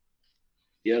cartoon?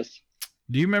 Yes.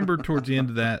 Do you remember towards the end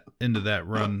of that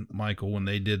run, Michael, when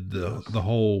they did the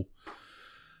whole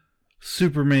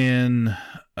Superman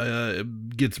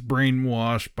gets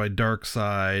brainwashed by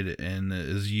Darkseid and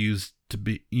is used to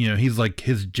be, he's like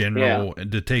his general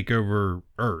and to take over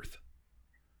Earth.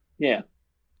 Yeah.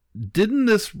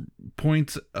 Didn't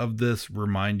points of this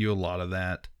remind you a lot of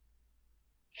that?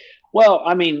 Well,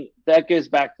 I mean, that goes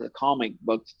back to the comic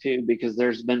books too, because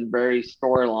there's been various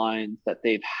storylines that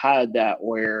they've had that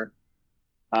where,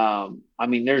 I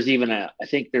mean, there's even I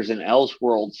think there's an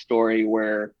Elseworld story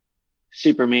where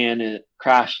Superman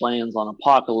crash lands on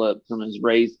Apocalypse and is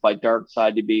raised by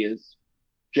Darkseid to be his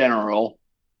general.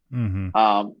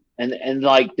 Mm-hmm. And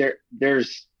like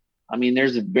there's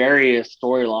various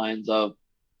storylines of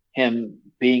him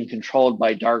being controlled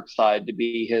by Darkseid to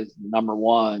be his number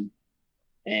one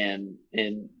and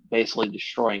basically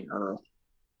destroying Earth.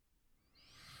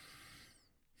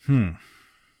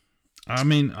 I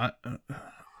mean, I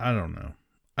don't know.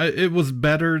 It was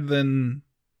better than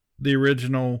the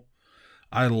original.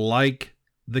 I like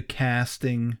the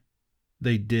casting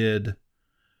they did,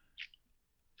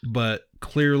 but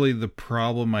clearly the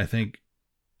problem, I think,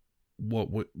 what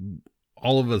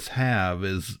all of us have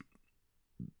is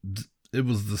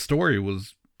the story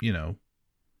was,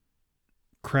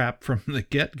 crap from the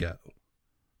get-go.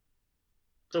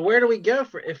 So where do we go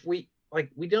if we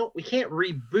can't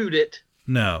reboot it?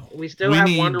 No. We still have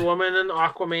Wonder Woman and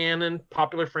Aquaman and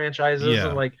popular franchises,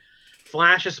 and like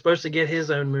Flash is supposed to get his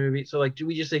own movie. So like, do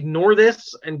we just ignore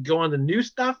this and go on to new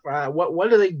stuff? What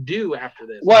do they do after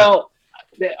this? Well,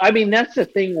 I mean, that's the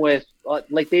thing with,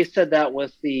 like they said that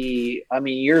with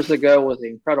years ago with the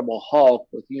Incredible Hulk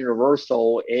with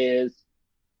Universal, is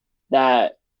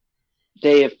that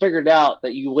they have figured out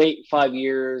that you wait 5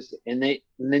 years and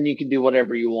then you can do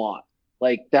whatever you want.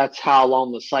 Like that's how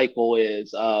long the cycle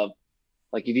is of,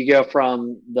 like, if you go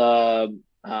from the,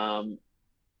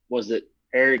 was it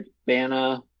Eric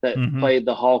Bana that played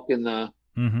the Hulk in the,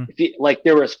 if you, like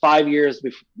there was 5 years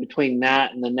between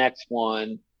that and the next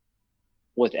one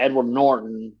with Edward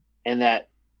Norton, and that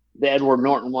the Edward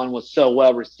Norton one was so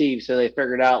well received. So they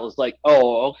figured out, it was like,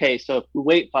 oh, okay. So if we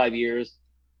wait 5 years,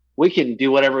 we can do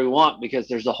whatever we want because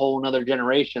there's a whole nother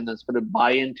generation that's going to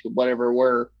buy into whatever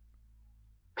we're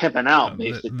pimping out,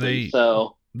 basically.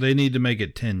 They need to make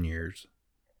it 10 years.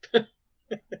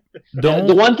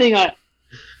 The one thing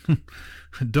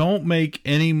don't make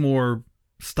any more.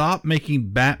 Stop making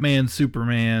Batman,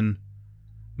 Superman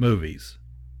movies.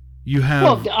 You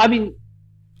have. Well, I mean,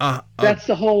 that's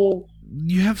the whole.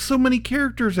 You have so many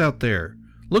characters out there.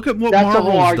 Look at what that's Marvel's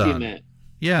the whole done. argument.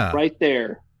 Yeah, right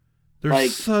there.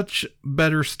 There's such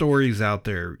better stories out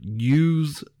there. You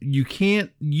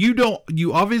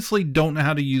obviously don't know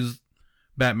how to use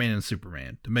Batman and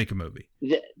Superman to make a movie.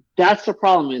 That's the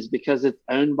problem, is because it's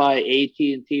owned by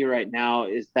AT&T right now,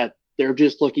 is that they're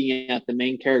just looking at the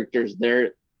main characters.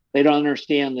 They don't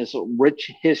understand this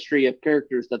rich history of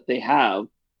characters that they have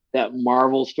that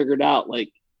Marvel's figured out.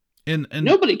 Like, and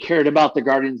nobody cared about the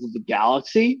Guardians of the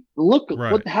Galaxy. Look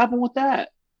what happened with that.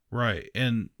 Right.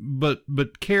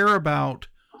 But care about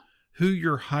who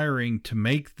you're hiring to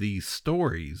make these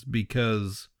stories,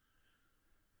 because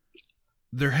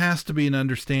there has to be an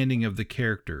understanding of the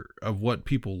character, of what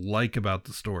people like about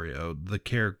the story, of the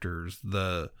characters,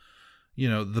 the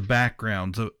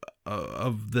backgrounds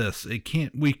of this.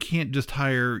 We can't just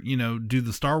hire, do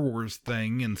the Star Wars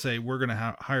thing and say we're going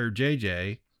to hire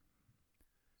JJ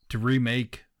to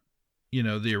remake,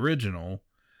 the original,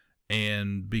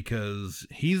 and because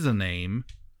he's a name,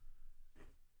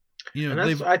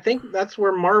 I think that's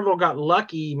where Marvel got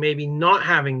lucky, maybe not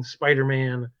having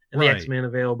Spider-Man and the X-Men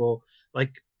available.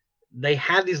 Like, they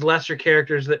had these lesser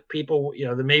characters that people,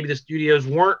 that maybe the studios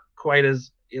weren't quite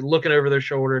as looking over their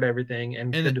shoulder at everything,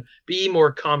 and could be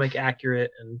more comic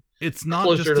accurate, and it's not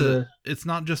it's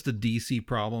not just a DC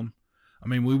problem. I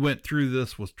mean, we went through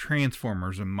this with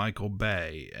Transformers and Michael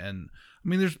Bay, and I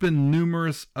mean, there's been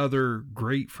numerous other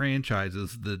great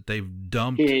franchises that they've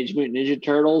dumped. Teenage Mutant Ninja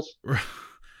Turtles.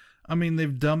 I mean,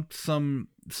 they've dumped some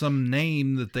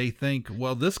name that they think,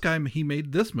 well, this guy, he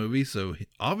made this movie, so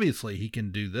obviously he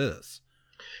can do this.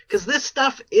 Because this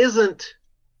stuff isn't,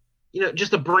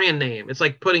 just a brand name. It's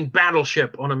like putting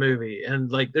Battleship on a movie, and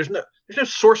like there's no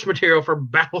source material for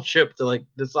Battleship to like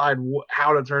decide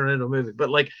how to turn it into a movie.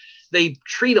 But like, they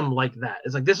treat them like that.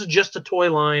 It's like, this is just a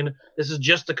toy line. This is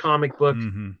just a comic book.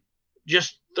 Mm-hmm.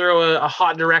 Just throw a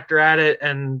hot director at it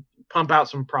and pump out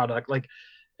some product. Like,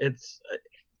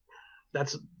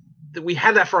 we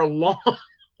had that for a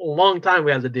long time.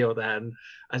 We had to deal with that, and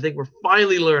I think we're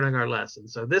finally learning our lesson.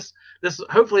 So this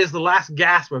hopefully is the last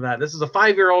gasp of that. This is a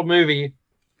 5-year-old movie,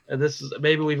 and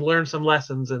maybe we've learned some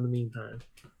lessons in the meantime.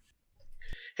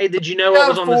 Hey, did you know what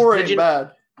was on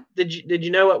the? Did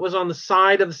you know what was on the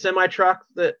side of the semi truck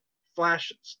that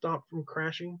Flash stopped from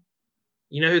crashing?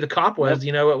 You know who the cop was? Do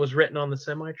you know what was written on the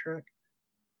semi truck?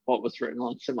 What was written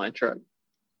on the semi truck?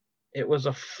 It was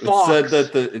a fox.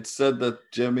 It said that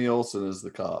Jimmy Olsen is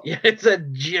the cop. Yeah, it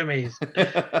said Jimmy's.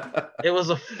 It was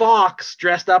a fox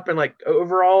dressed up in like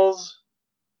overalls.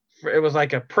 It was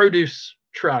like a produce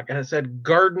truck, and it said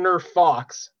Gardner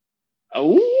Fox.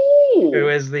 Oh, who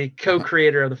is the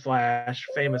co-creator of the Flash,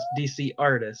 famous DC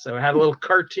artist. So it had a little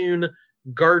cartoon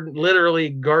literally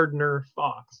Gardner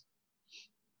Fox.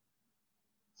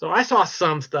 So I saw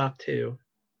some stuff too.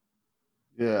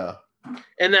 Yeah.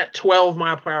 And that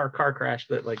 12-mile-per-hour car crash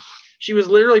that, like, she was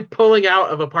literally pulling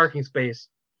out of a parking space,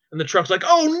 and the truck's like,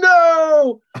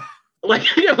 "Oh no!" Like,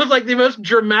 it was like the most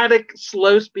dramatic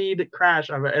slow speed crash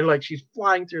of it, and like she's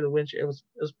flying through the windshield. It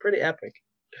was pretty epic.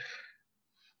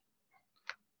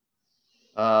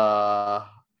 Yeah.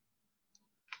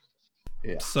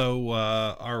 So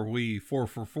are we 4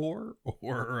 for 4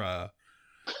 or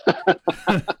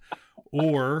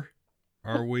or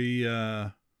are we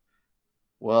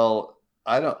Well,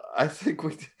 I think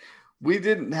we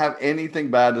didn't have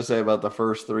anything bad to say about the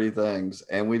first 3 things,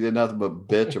 and we did nothing but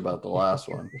bitch about the last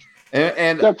one.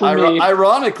 And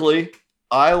ironically,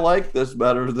 I like this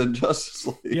better than Justice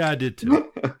League. Yeah, I did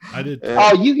too.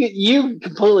 Oh, you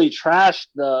completely trashed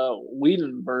the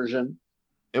Whedon version.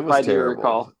 It was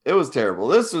terrible. It was terrible.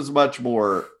 This was much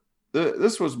more.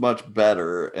 This was much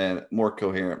better and more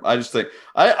coherent. I just think.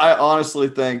 I honestly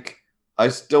think. I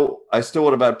still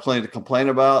would have had plenty to complain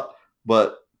about,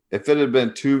 but if it had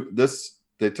been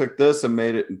they took this and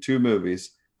made it in 2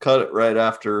 movies, cut it right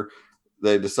after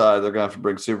they decided they're going to have to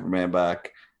bring Superman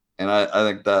back, and I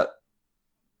think that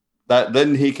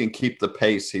then he can keep the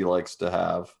pace he likes to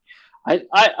have.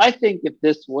 I think if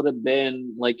this would have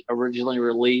been like originally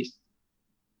released,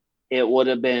 it would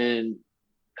have been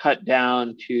cut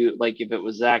down to, like, if it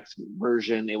was Zach's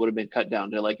version, it would have been cut down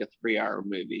to like a 3-hour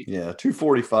movie. Yeah,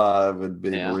 2:45 would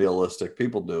be realistic.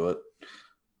 People do it.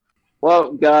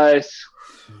 Well, guys,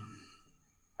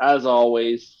 as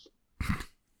always,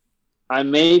 I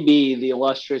may be the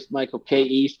illustrious Michael K.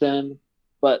 Easton,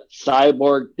 but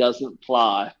Cyborg doesn't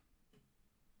fly.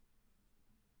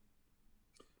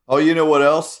 Oh, you know what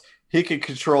else? He could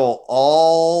control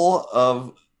all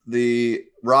of the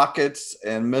rockets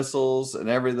and missiles and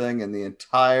everything in the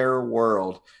entire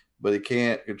world, but he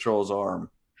can't control his arm.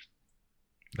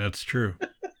 That's true.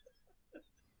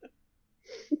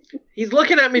 He's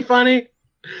looking at me funny.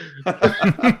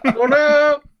 Oh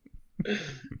no!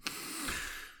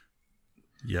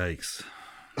 Yikes.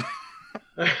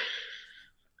 All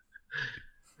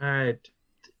right.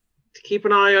 Keep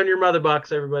an eye on your mother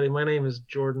box, everybody. My name is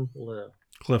Jordan Lowe.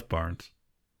 Cliff Barnes.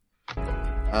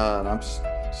 And I'm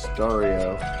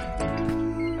Stario.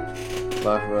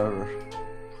 Bye forever.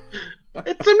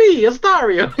 It's a me,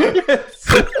 Astario.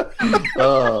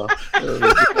 Oh,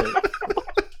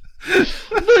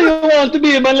 Do you want to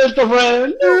be my little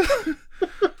friend?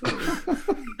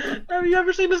 Have you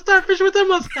ever seen a starfish with a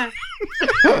mustache?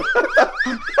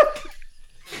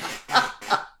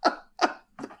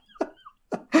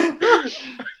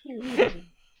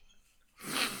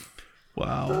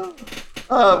 Wow.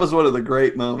 That was one of the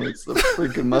great moments. The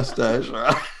freaking mustache.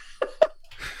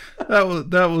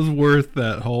 That was worth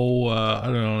that whole I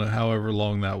don't know however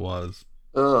long that was.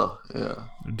 Oh yeah.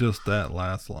 Just that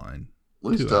last line. At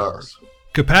least 2 hours.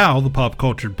 Kapow, the Pop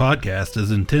Cultured Podcast,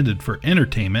 is intended for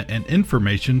entertainment and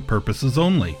information purposes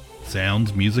only.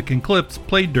 Sounds, music, and clips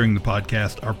played during the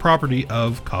podcast are property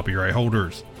of copyright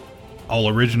holders. All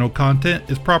original content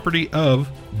is property of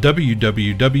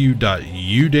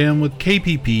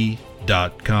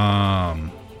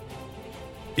www.udamwithkpp.com.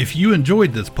 If you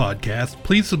enjoyed this podcast,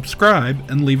 please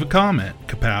subscribe and leave a comment.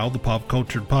 Kapow, the Pop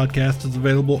Cultured Podcast, is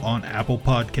available on Apple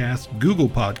Podcasts, Google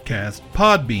Podcasts,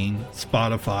 Podbean,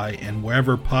 Spotify, and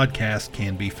wherever podcasts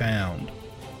can be found.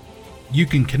 You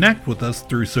can connect with us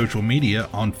through social media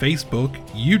on Facebook,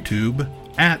 YouTube,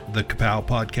 at the Kapow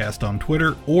Podcast on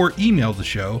Twitter, or email the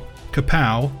show,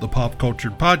 Kapow, the Pop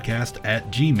Cultured Podcast,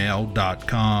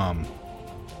 @gmail.com.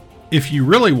 If you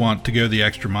really want to go the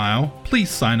extra mile, please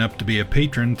sign up to be a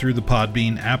patron through the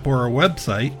Podbean app or our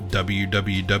website,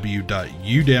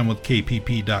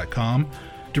 www.udamwithkpp.com,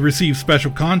 to receive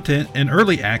special content and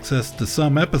early access to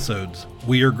some episodes.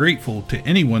 We are grateful to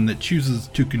anyone that chooses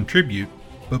to contribute,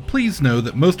 but please know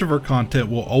that most of our content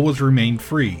will always remain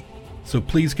free, so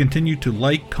please continue to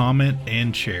like, comment,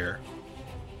 and share.